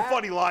 That was a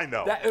funny line,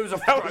 though. It was a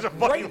that was a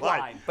funny great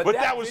line. But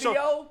that was video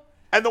so.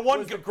 And the one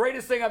was the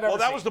greatest thing I've ever Well,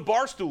 that seen. was the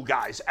Barstool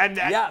guys, and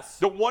Yes.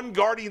 the one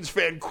Guardians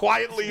fan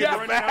quietly in the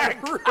running out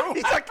back. of the room.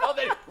 He's like, Oh,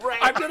 they ran.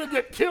 I'm going to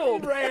get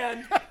killed. He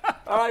ran.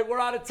 All right, we're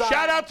out of time.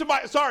 Shout out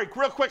to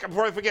real quick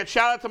before I forget,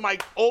 shout out to my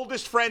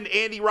oldest friend,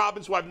 Andy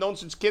Robbins, who I've known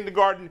since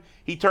kindergarten.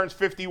 He turns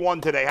 51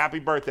 today. Happy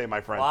birthday,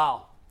 my friend.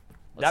 Wow.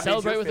 Let's That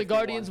means celebrate you're with a 51.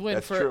 Guardians win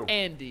That's for true.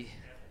 Andy.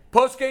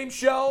 Post-game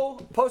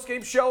show He'll be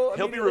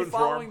immediately rooting for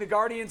following him. the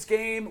Guardians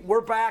game. We're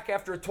back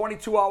after a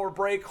 22-hour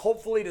break,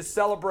 hopefully to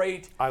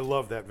celebrate I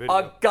love that video.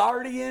 a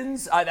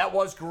Guardians. That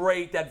was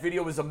great. That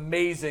video was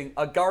amazing.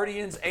 A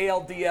Guardians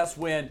ALDS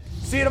win.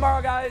 See you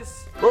tomorrow,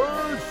 guys.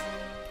 Peace.